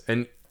 he is.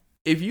 And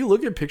if you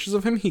look at pictures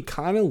of him, he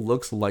kind of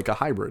looks like a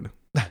hybrid.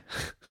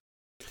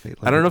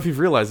 I don't know if you've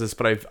realized this,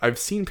 but I've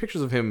seen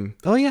pictures of him.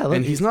 Oh yeah,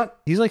 and he's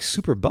like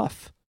super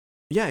buff.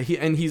 Yeah,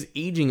 he's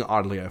aging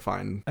oddly, I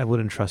find. I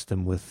wouldn't trust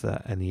him with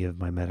any of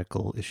my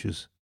medical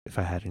issues if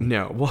I had any.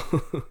 No,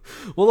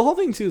 well, the whole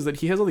thing too is that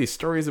he has all these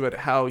stories about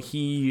how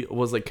he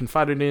was like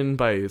confided in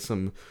by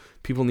some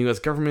people in the U.S.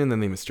 government, and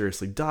then they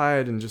mysteriously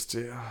died, and just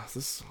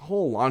this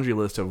whole laundry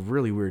list of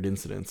really weird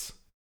incidents.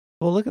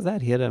 Well, look at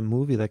that. He had a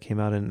movie that came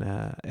out in,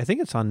 I think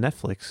it's on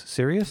Netflix.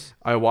 Sirius?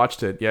 I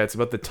watched it. Yeah, it's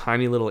about the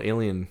tiny little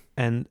alien.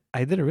 And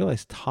I didn't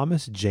realize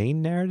Thomas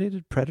Jane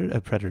narrated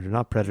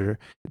Punisher.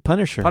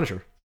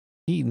 Punisher.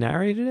 He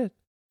narrated it?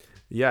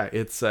 Yeah,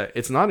 it's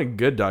not a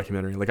good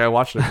documentary. Like, I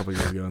watched it a couple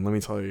years ago, and let me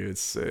tell you,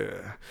 it's...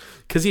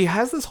 Because he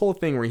has this whole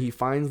thing where he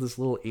finds this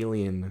little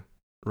alien,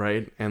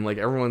 right? And, like,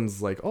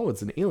 everyone's like, oh,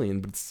 it's an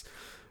alien, but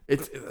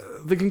it's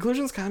the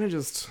conclusion's kind of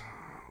just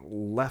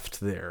left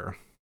there.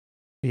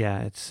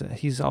 Yeah,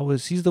 he's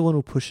the one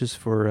who pushes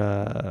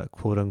for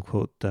quote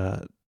unquote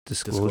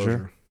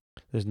disclosure.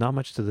 There's not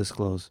much to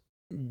disclose.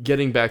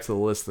 Getting back to the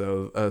list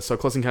though, so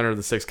Close Encounter of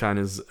the Sixth Kind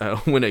is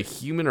when a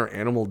human or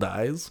animal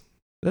dies.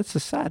 That's a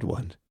sad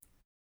one.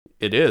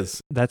 It is.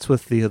 That's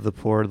with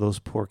those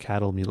poor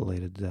cattle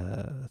mutilated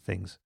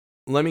things.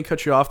 Let me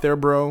cut you off there,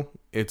 bro.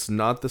 It's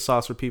not the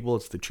saucer people,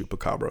 it's the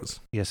chupacabras.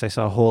 Yes, I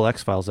saw a whole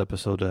X-Files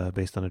episode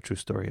based on a true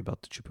story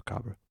about the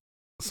chupacabra.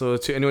 So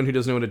to anyone who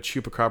doesn't know what a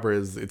chupacabra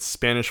is, it's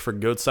Spanish for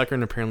goat sucker,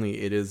 and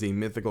apparently it is a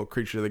mythical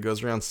creature that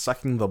goes around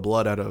sucking the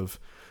blood out of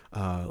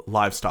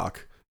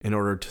livestock in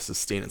order to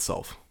sustain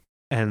itself.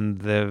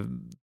 And they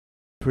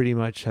pretty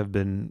much have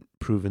been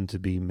proven to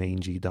be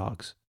mangy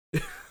dogs.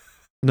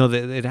 No,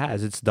 it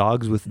has. It's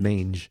dogs with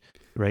mange,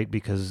 right?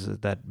 Because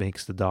that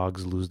makes the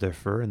dogs lose their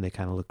fur and they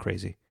kind of look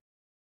crazy.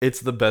 It's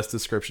the best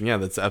description. Yeah,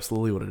 that's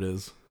absolutely what it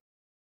is.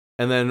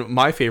 And then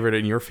my favorite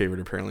and your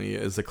favorite, apparently,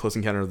 is the Close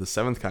Encounter of the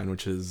Seventh Kind,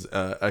 which is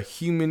a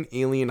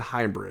human-alien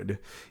hybrid,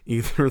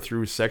 either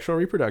through sexual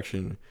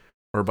reproduction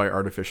or by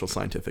artificial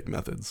scientific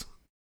methods.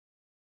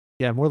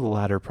 Yeah, more the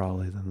latter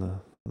probably than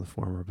the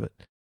former, but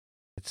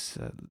it's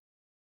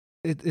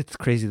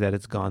crazy that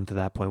it's gone to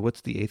that point.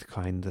 What's the eighth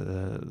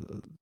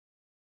kind?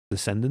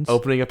 Descendants?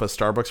 Opening up a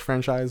Starbucks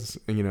franchise,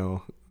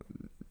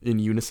 in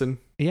unison.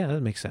 Yeah,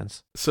 that makes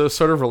sense. So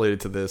sort of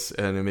related to this,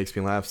 and it makes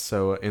me laugh.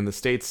 So in the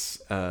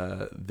States,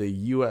 the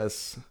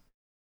U.S.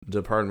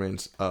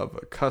 Department of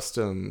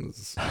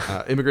Customs,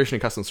 Immigration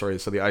and Customs,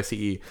 so the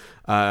ICE,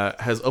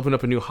 has opened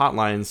up a new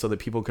hotline so that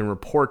people can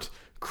report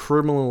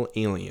criminal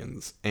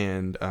aliens.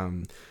 And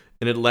an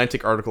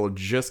Atlantic article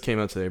just came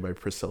out today by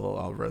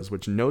Priscilla Alvarez,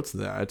 which notes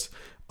that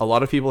a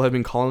lot of people have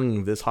been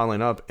calling this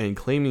hotline up and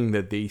claiming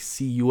that they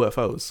see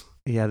UFOs.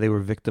 Yeah, they were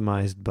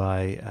victimized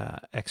by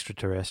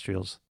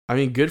extraterrestrials. I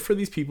mean, good for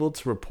these people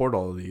to report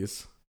all of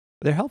these.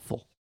 They're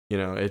helpful.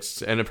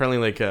 And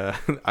apparently,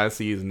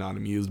 ICE is not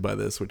amused by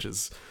this, which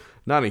is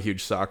not a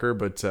huge shocker.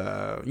 But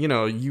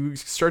you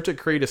start to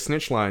create a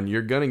snitch line,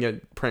 you're gonna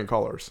get prank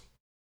callers.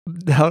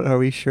 Now, are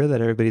we sure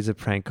that everybody's a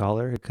prank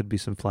caller? It could be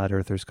some flat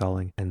earthers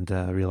calling and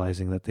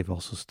realizing that they've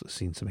also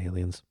seen some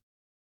aliens.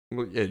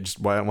 Well, yeah, just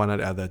why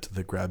not add that to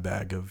the grab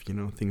bag of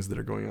things that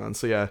are going on?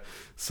 So yeah,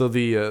 so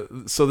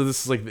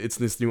this is like it's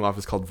this new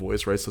office called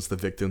Voice, right? So it's the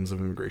Victims of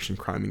Immigration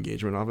Crime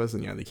Engagement Office,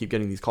 and yeah, they keep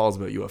getting these calls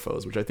about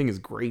UFOs, which I think is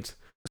great.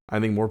 I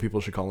think more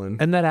people should call in.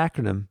 And that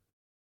acronym,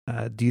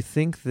 do you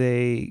think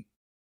they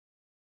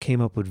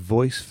came up with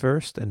Voice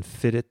first and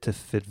fit it to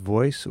fit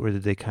Voice, or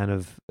did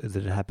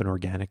it happen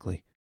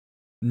organically?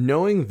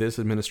 Knowing this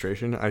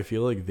administration, I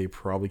feel like they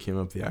probably came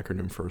up with the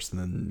acronym first and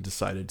then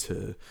decided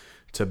to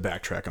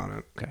backtrack on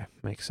it. Okay,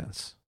 makes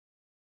sense.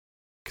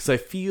 Because I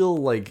feel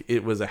like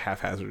it was a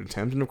haphazard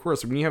attempt. And of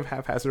course, when you have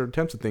haphazard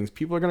attempts at things,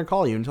 people are going to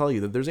call you and tell you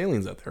that there's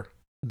aliens out there.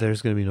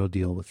 There's going to be no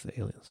deal with the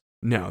aliens.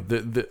 No.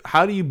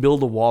 How do you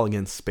build a wall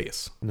against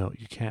space? No,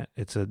 you can't.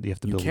 You have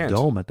to build a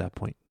dome at that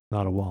point,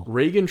 not a wall.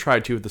 Reagan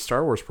tried to with the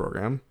Star Wars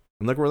program,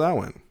 and look where that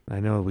went. I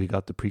know, we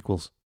got the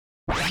prequels.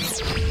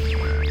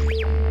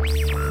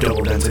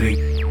 Double density.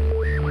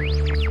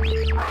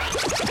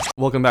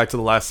 Welcome back to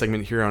the last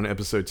segment here on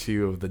episode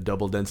 2 of the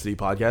Double Density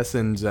podcast,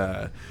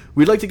 and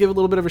we'd like to give a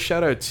little bit of a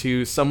shout out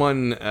to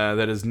someone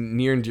that is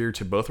near and dear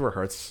to both of our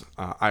hearts.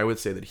 I would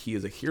say that he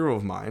is a hero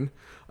of mine.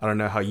 I don't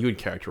know how you would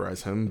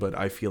characterize him, but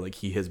I feel like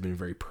he has been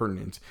very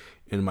pertinent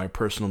in my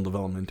personal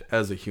development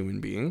as a human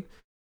being.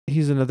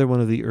 He's another one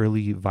of the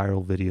early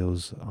viral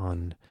videos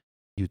on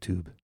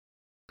YouTube.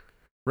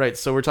 Right,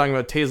 so we're talking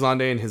about Tay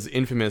Zonday and his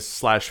infamous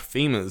 /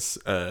 famous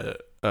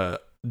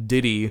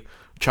ditty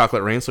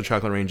Chocolate Rain. So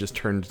Chocolate Rain just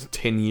turned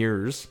 10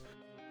 years.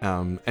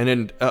 And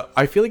then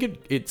I feel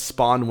like it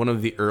spawned one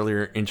of the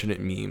earlier internet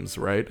memes,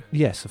 right?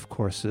 Yes, of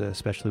course,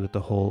 especially with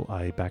the whole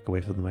I back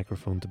away from the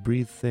microphone to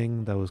breathe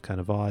thing. That was kind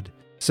of odd.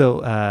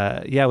 So,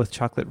 with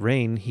Chocolate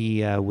Rain,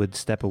 he would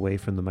step away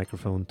from the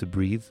microphone to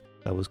breathe.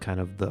 That was kind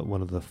of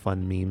one of the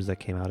fun memes that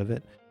came out of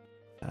it.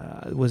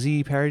 Was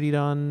he parodied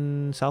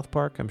on South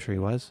Park? I'm sure he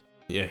was.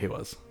 Yeah, he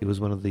was. He was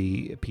one of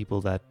the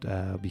people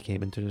that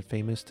became internet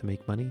famous to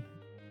make money.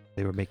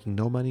 They were making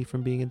no money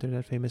from being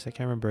internet famous. I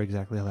can't remember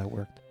exactly how that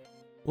worked.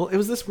 Well, it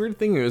was this weird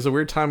thing. It was a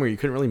weird time where you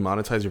couldn't really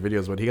monetize your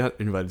videos, but he got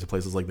invited to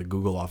places like the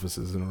Google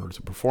offices in order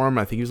to perform.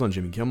 I think he was on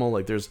Jimmy Kimmel.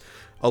 Like,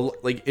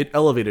 it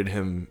elevated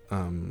him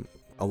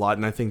a lot,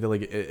 and I think that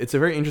it's a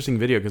very interesting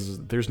video because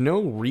there's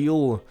no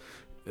real.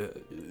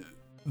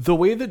 The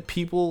way that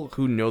people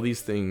who know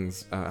these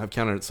things have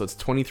counted it, so it's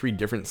 23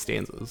 different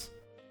stanzas.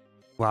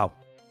 Wow.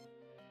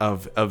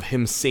 Of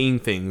him saying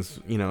things,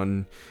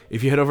 and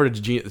if you head over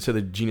to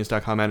the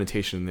Genius.com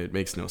annotation, it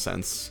makes no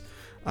sense.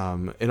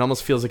 It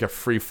almost feels like a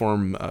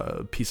free-form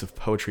piece of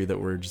poetry that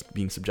we're just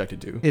being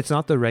subjected to. It's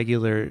not the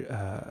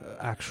regular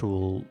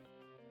actual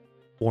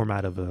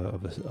format of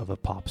a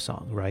pop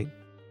song, right?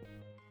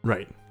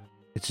 Right.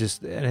 It's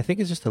just, and I think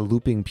it's just a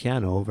looping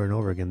piano over and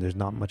over again. There's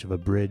not much of a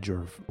bridge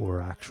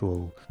or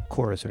actual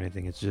chorus or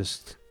anything. It's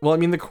just. Well, I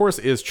mean, the chorus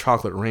is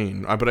Chocolate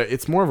Rain, but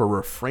it's more of a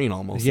refrain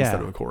almost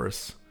instead of a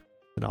chorus.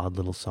 An odd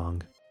little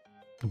song,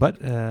 but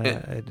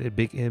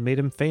it made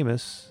him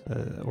famous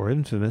or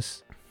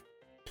infamous.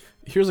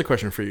 Here's a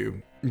question for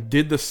you: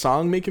 did the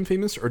song make him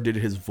famous, or did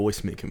his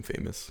voice make him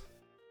famous?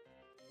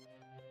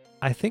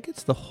 I think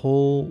it's the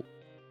whole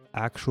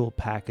actual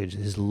package,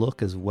 his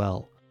look as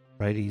well,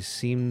 right? He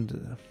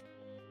seemed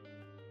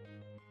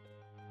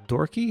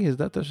dorky. Is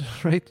that the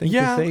right thing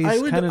to say? I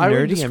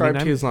would describe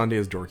Tay Zonday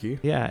as dorky.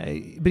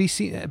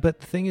 Yeah,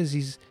 but the thing is,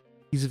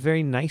 he's a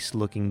very nice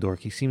looking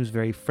dork. He seems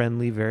very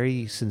friendly,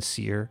 very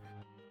sincere.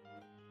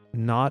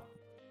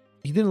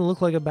 He didn't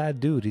look like a bad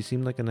dude. He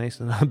seemed like a nice,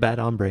 not a bad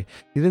hombre.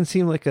 He didn't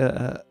seem like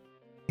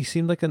he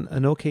seemed like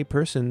an okay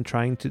person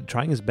trying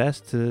his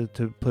best to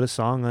put a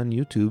song on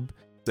YouTube.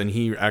 And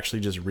he actually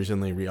just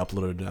recently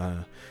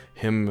re-uploaded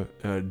him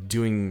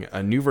doing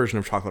a new version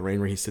of Chocolate Rain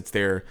where he sits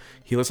there.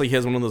 He looks like he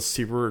has one of those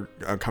super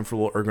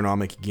comfortable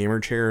ergonomic gamer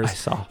chairs. I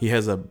saw. He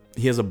has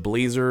a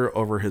blazer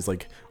over his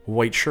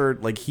white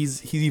shirt. Like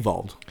he's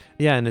evolved.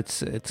 Yeah, and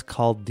it's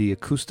called the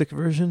acoustic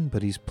version,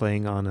 but he's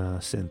playing on a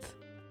synth.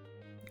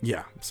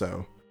 Yeah,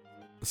 so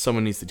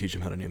someone needs to teach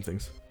him how to name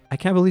things. I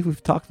can't believe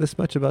we've talked this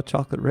much about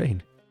Chocolate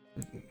Rain.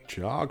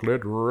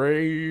 Chocolate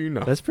Rain.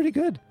 That's pretty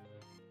good.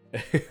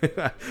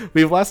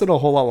 We've lasted a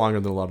whole lot longer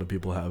than a lot of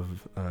people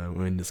have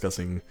when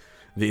discussing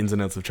the ins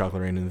and outs of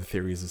Chocolate Rain and the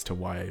theories as to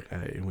why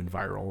it went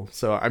viral.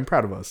 So I'm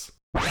proud of us.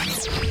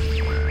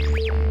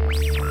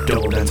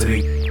 Double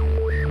Density.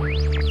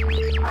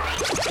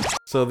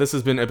 So this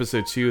has been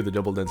episode 2 of the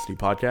Double Density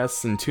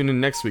podcast, and tune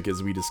in next week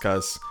as we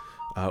discuss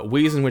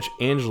ways in which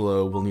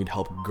Angelo will need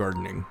help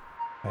gardening.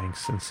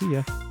 Thanks, and see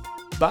ya.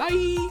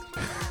 Bye!